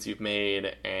commitments you've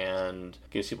made, and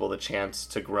gives people the chance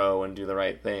to grow and do the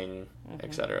right thing,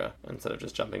 etc., instead of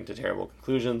just jumping to terrible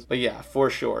conclusions. But yeah, for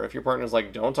sure, if your partner's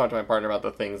like, don't talk to my partner about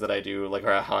the things that I do, like,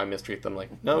 or how I mistreat them,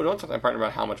 like, no, don't talk to my partner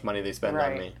about how much money they spend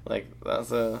on me. Like,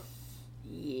 that's a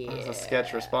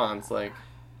sketch response. Like...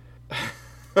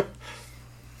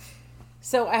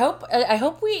 So I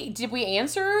hope did we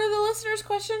answer the listener's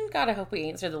question? God, I hope we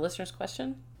answered the listener's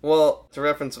question. Well, to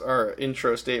reference our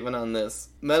intro statement on this,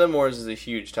 metamors is a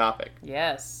huge topic.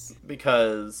 Yes.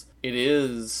 Because it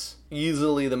is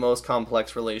easily the most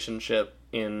complex relationship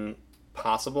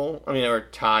possible. Or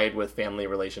tied with family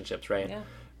relationships, right? Yeah.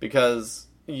 Because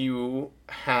you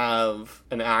have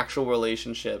an actual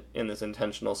relationship in this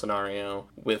intentional scenario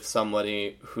with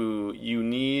somebody who you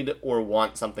need or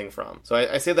want something from. So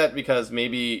I say that because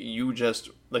maybe you just,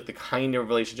 like, the kind of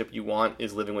relationship you want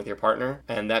is living with your partner,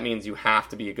 and that means you have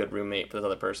to be a good roommate for this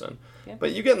other person. Yeah.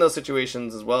 But you get in those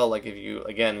situations as well, like if you,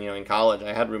 again, in college,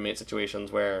 I had roommate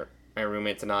situations where my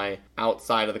roommates and I,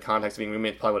 outside of the context of being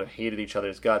roommates, probably would have hated each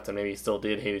other's guts, and maybe still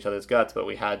did hate each other's guts, but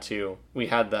we had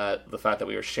the fact that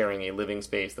we were sharing a living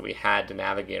space that we had to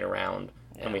navigate around,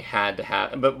 and we had to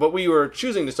have, but we were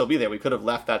choosing to still be there. We could have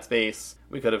left that space,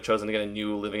 we could have chosen to get a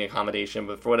new living accommodation,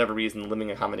 but for whatever reason, the living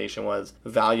accommodation was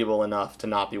valuable enough to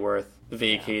not be worth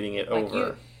vacating it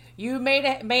over. You may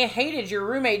have hated your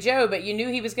roommate Joe, but you knew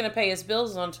he was going to pay his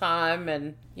bills on time,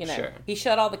 and he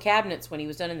shut all the cabinets when he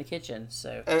was done in the kitchen.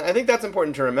 So, and I think that's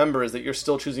important to remember, is that you're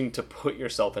still choosing to put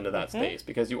yourself into that space,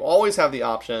 because you always have the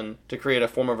option to create a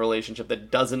form of relationship that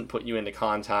doesn't put you into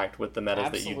contact with the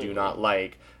metas that you do not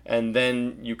like. And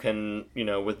then you can,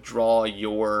 withdraw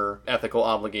your ethical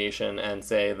obligation and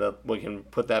say that we can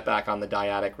put that back on the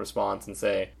dyadic response and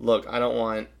say, look, I don't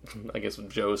want, I guess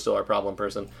Joe's still our problem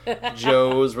person,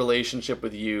 Joe's relationship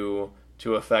with you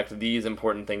to affect these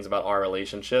important things about our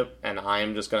relationship, and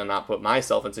I'm just going to not put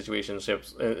myself into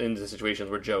situations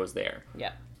where Joe's there.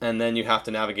 Yeah. And then you have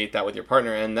to navigate that with your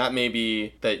partner, and that may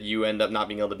be that you end up not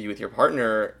being able to be with your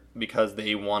partner because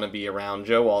they want to be around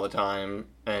Joe all the time,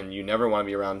 and you never want to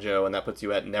be around Joe, and that puts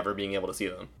you at never being able to see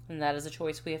them. And that is a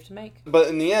choice we have to make. But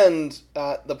in the end,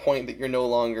 at the point that you're no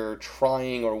longer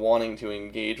trying or wanting to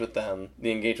engage with them,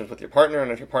 the engagement's with your partner,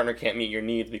 and if your partner can't meet your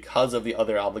needs because of the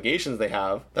other obligations they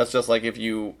have, that's just like if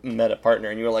you met a partner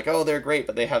and you were like, oh, they're great,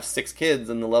 but they have 6 kids,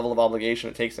 and the level of obligation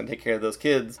it takes to take care of those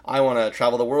kids, I want to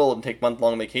travel the world and take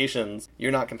month-long vacations,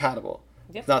 you're not compatible.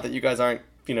 Yep. It's not that you guys aren't,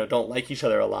 don't like each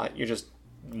other a lot, you just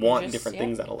want different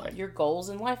things out of life. Your goals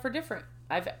in life are different.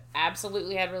 I've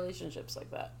absolutely had relationships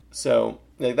like that. So,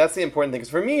 that's the important thing. Because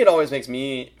for me, it always makes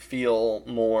me feel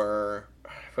more,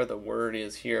 I forget what the word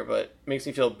is here, but makes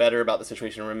me feel better about the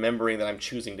situation, remembering that I'm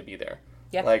choosing to be there.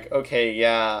 Yep. Like, okay,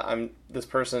 yeah, this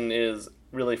person is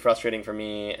really frustrating for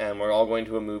me, and we're all going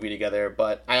to a movie together,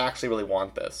 but I actually really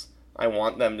want this. I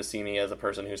want them to see me as a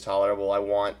person who's tolerable. I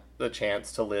want the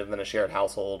chance to live in a shared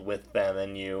household with them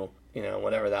and you,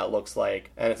 whatever that looks like.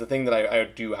 And it's a thing that I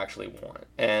do actually want.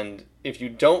 And if you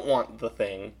don't want the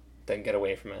thing, then get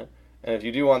away from it. And if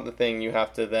you do want the thing, you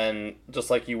have to then, just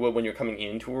like you would when you're coming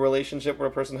into a relationship where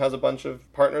a person has a bunch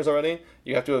of partners already,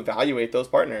 you have to evaluate those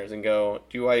partners and go,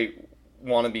 do I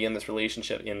want to be in this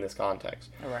relationship in this context?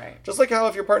 Right. Just like how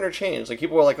if your partner changed, like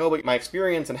people were like, oh, but my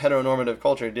experience in heteronormative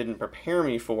culture didn't prepare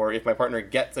me for if my partner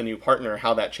gets a new partner,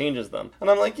 how that changes them. And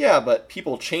I'm like, yeah, but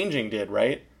people changing did,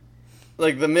 right?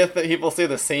 Like the myth that people stay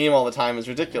the same all the time is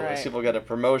ridiculous. Right. People get a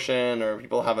promotion, or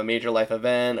people have a major life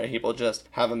event, or people just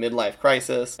have a midlife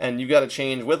crisis, and you got to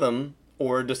change with them.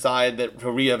 Or decide that to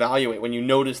reevaluate when you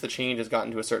notice the change has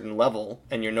gotten to a certain level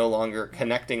and you're no longer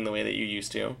connecting the way that you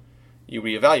used to, you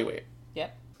reevaluate.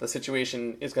 Yep. The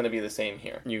situation is going to be the same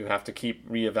here. You have to keep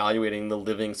reevaluating the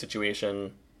living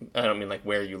situation. I don't mean like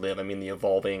where you live. I mean the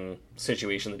evolving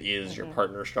situation that is your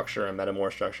partner structure and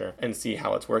metamor structure, and see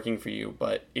how it's working for you.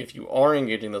 But if you are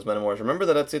engaging those metamors, remember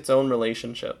that it's its own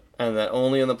relationship, and that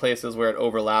only in the places where it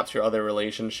overlaps your other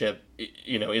relationship,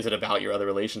 is it about your other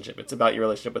relationship. It's about your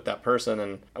relationship with that person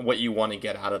and what you want to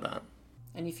get out of that.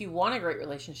 And if you want a great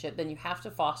relationship, then you have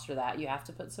to foster that. You have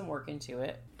to put some work into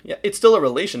it. Yeah, it's still a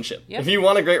relationship. Yep. If you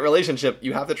want a great relationship,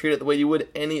 you have to treat it the way you would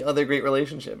any other great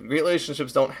relationship. Great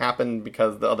relationships don't happen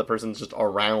because the other person's just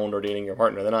around or dating your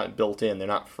partner. They're not built in. They're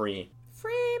not free.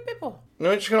 Free people.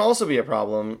 Which can also be a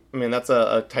problem. I mean, that's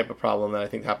a type of problem that I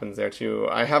think happens there too.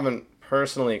 I haven't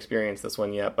personally experienced this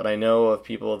one yet, but I know of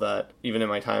people that, even in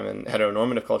my time in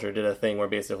heteronormative culture, did a thing where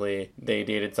basically they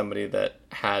dated somebody that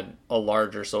had a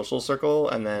larger social circle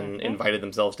and then invited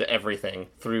themselves to everything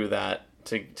through that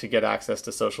to get access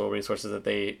to social resources that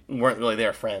they weren't really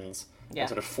their friends. Yeah. And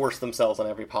sort of forced themselves on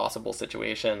every possible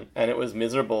situation, and it was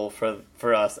miserable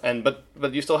for us. And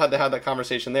but you still had to have that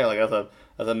conversation there, like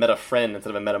as a meta friend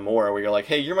instead of a metamor, where you're like,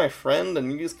 hey, you're my friend, and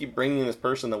you just keep bringing this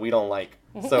person that we don't like.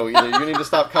 So either you need to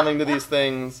stop coming to these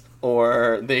things,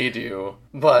 or they do.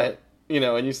 But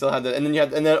and you still had to, and then you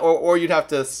had, and then or you'd have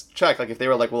to check, like if they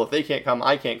were like, well, if they can't come,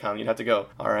 I can't come. You'd have to go,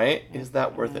 all right, is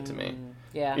that worth it to me?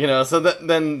 Yeah. So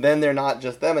then they're not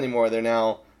just them anymore. They're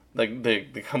now like the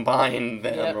combined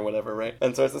them or whatever, right?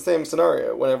 And so it's the same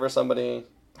scenario. Whenever somebody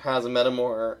has a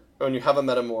metamor, when you have a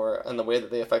metamor, and the way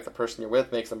that they affect the person you're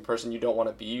with makes them a person you don't want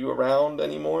to be around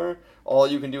anymore, all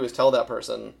you can do is tell that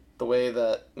person, the way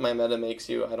that my meta makes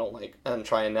you, I don't like, and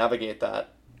try and navigate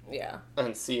that. Yeah.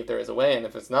 And see if there is a way, and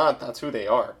if it's not, that's who they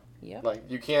are. Yep. Like,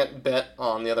 you can't bet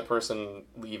on the other person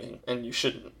leaving, and you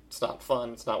shouldn't. It's not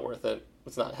fun, it's not worth it,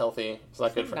 it's not healthy, it's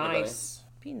not good for anybody.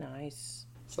 Be nice.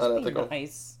 It's not ethical. Be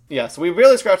nice. Yeah, so we've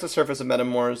really scratched the surface of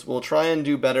metamors. We'll try and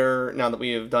do better now that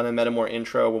we have done a metamor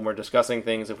intro when we're discussing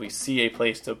things, if we see a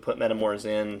place to put metamors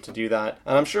in, to do that.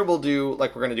 And I'm sure we'll do,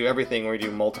 like we're going to do everything, where we do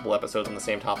multiple episodes on the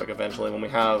same topic eventually. When we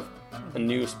have a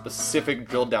new specific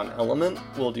drilled down element,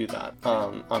 we'll do that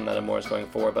on metamors going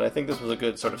forward. But I think this was a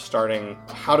good sort of starting,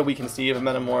 how do we conceive of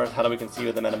metamors? How do we conceive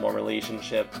of the metamor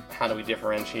relationship? How do we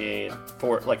differentiate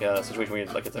for like a situation where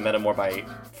like it's a metamor by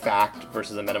fact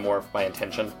versus a metamor by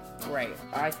intention? Right.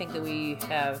 I think that we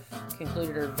have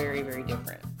concluded are very, very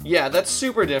different. Yeah, that's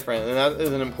super different, and that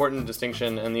is an important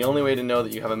distinction, and the only way to know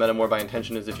that you have a metamor by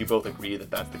intention is if you both agree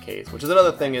that that's the case, which is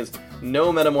another thing, is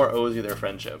no metamor owes you their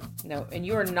friendship. No, and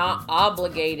you are not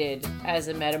obligated as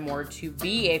a metamor to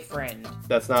be a friend.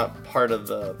 That's not part of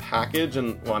the package,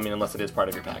 and, well, I mean, unless it is part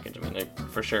of your package. I mean, like,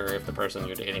 for sure, if the person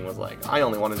you're dating was like, I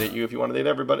only want to date you if you want to date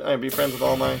everybody, I'd be friends with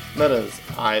all my metas.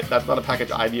 That's not a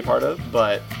package I'd be a part of,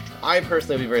 but I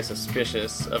personally would be very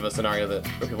suspicious of a scenario where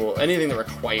people, anything that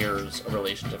requires a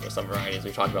relationship of some variety, as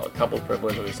we've talked about with couple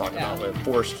privilege, we've talked about with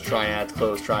forced triads,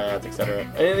 closed triads, etc.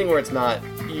 Anything where it's not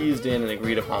eased in and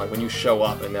agreed upon, like when you show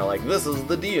up and they're like, this is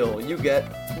the deal, you get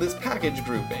this package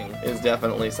grouping, is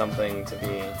definitely something to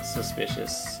be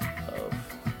suspicious of.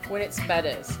 When it's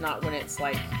betas, not when it's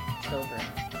like children.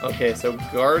 Okay, so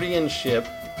guardianship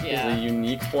is a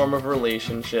unique form of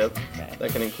relationship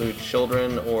that can include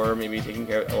children or maybe taking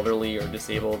care of elderly or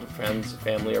disabled friends,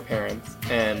 family, or parents,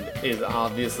 and is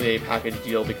obviously a package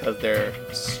deal because they're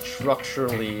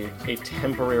structurally a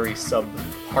temporary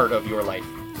sub-part of your life,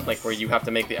 like where you have to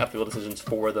make the ethical decisions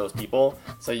for those people,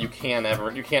 so you can't,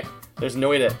 there's no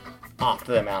way to opt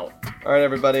them out. Alright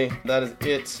everybody, that is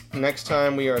it. Next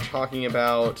time we are talking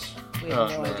about... We have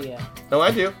no idea. No,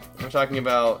 I do. We're talking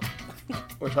about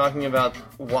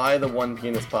why the one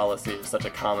penis policy is such a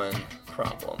common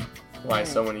problem. Why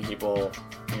so many people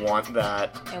want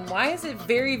that. And why is it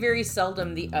very, very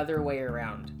seldom the other way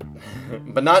around?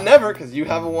 But not never, because you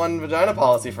have a one vagina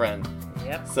policy friend.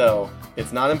 Yep. So,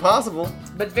 it's not impossible.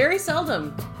 But very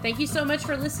seldom. Thank you so much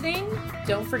for listening.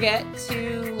 Don't forget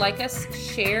to like us,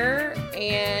 share,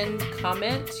 and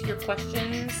comment your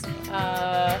questions,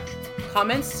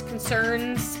 comments,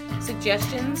 concerns,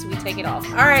 suggestions. We take it all.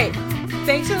 All right.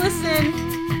 Thanks for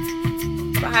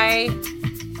listening. Bye.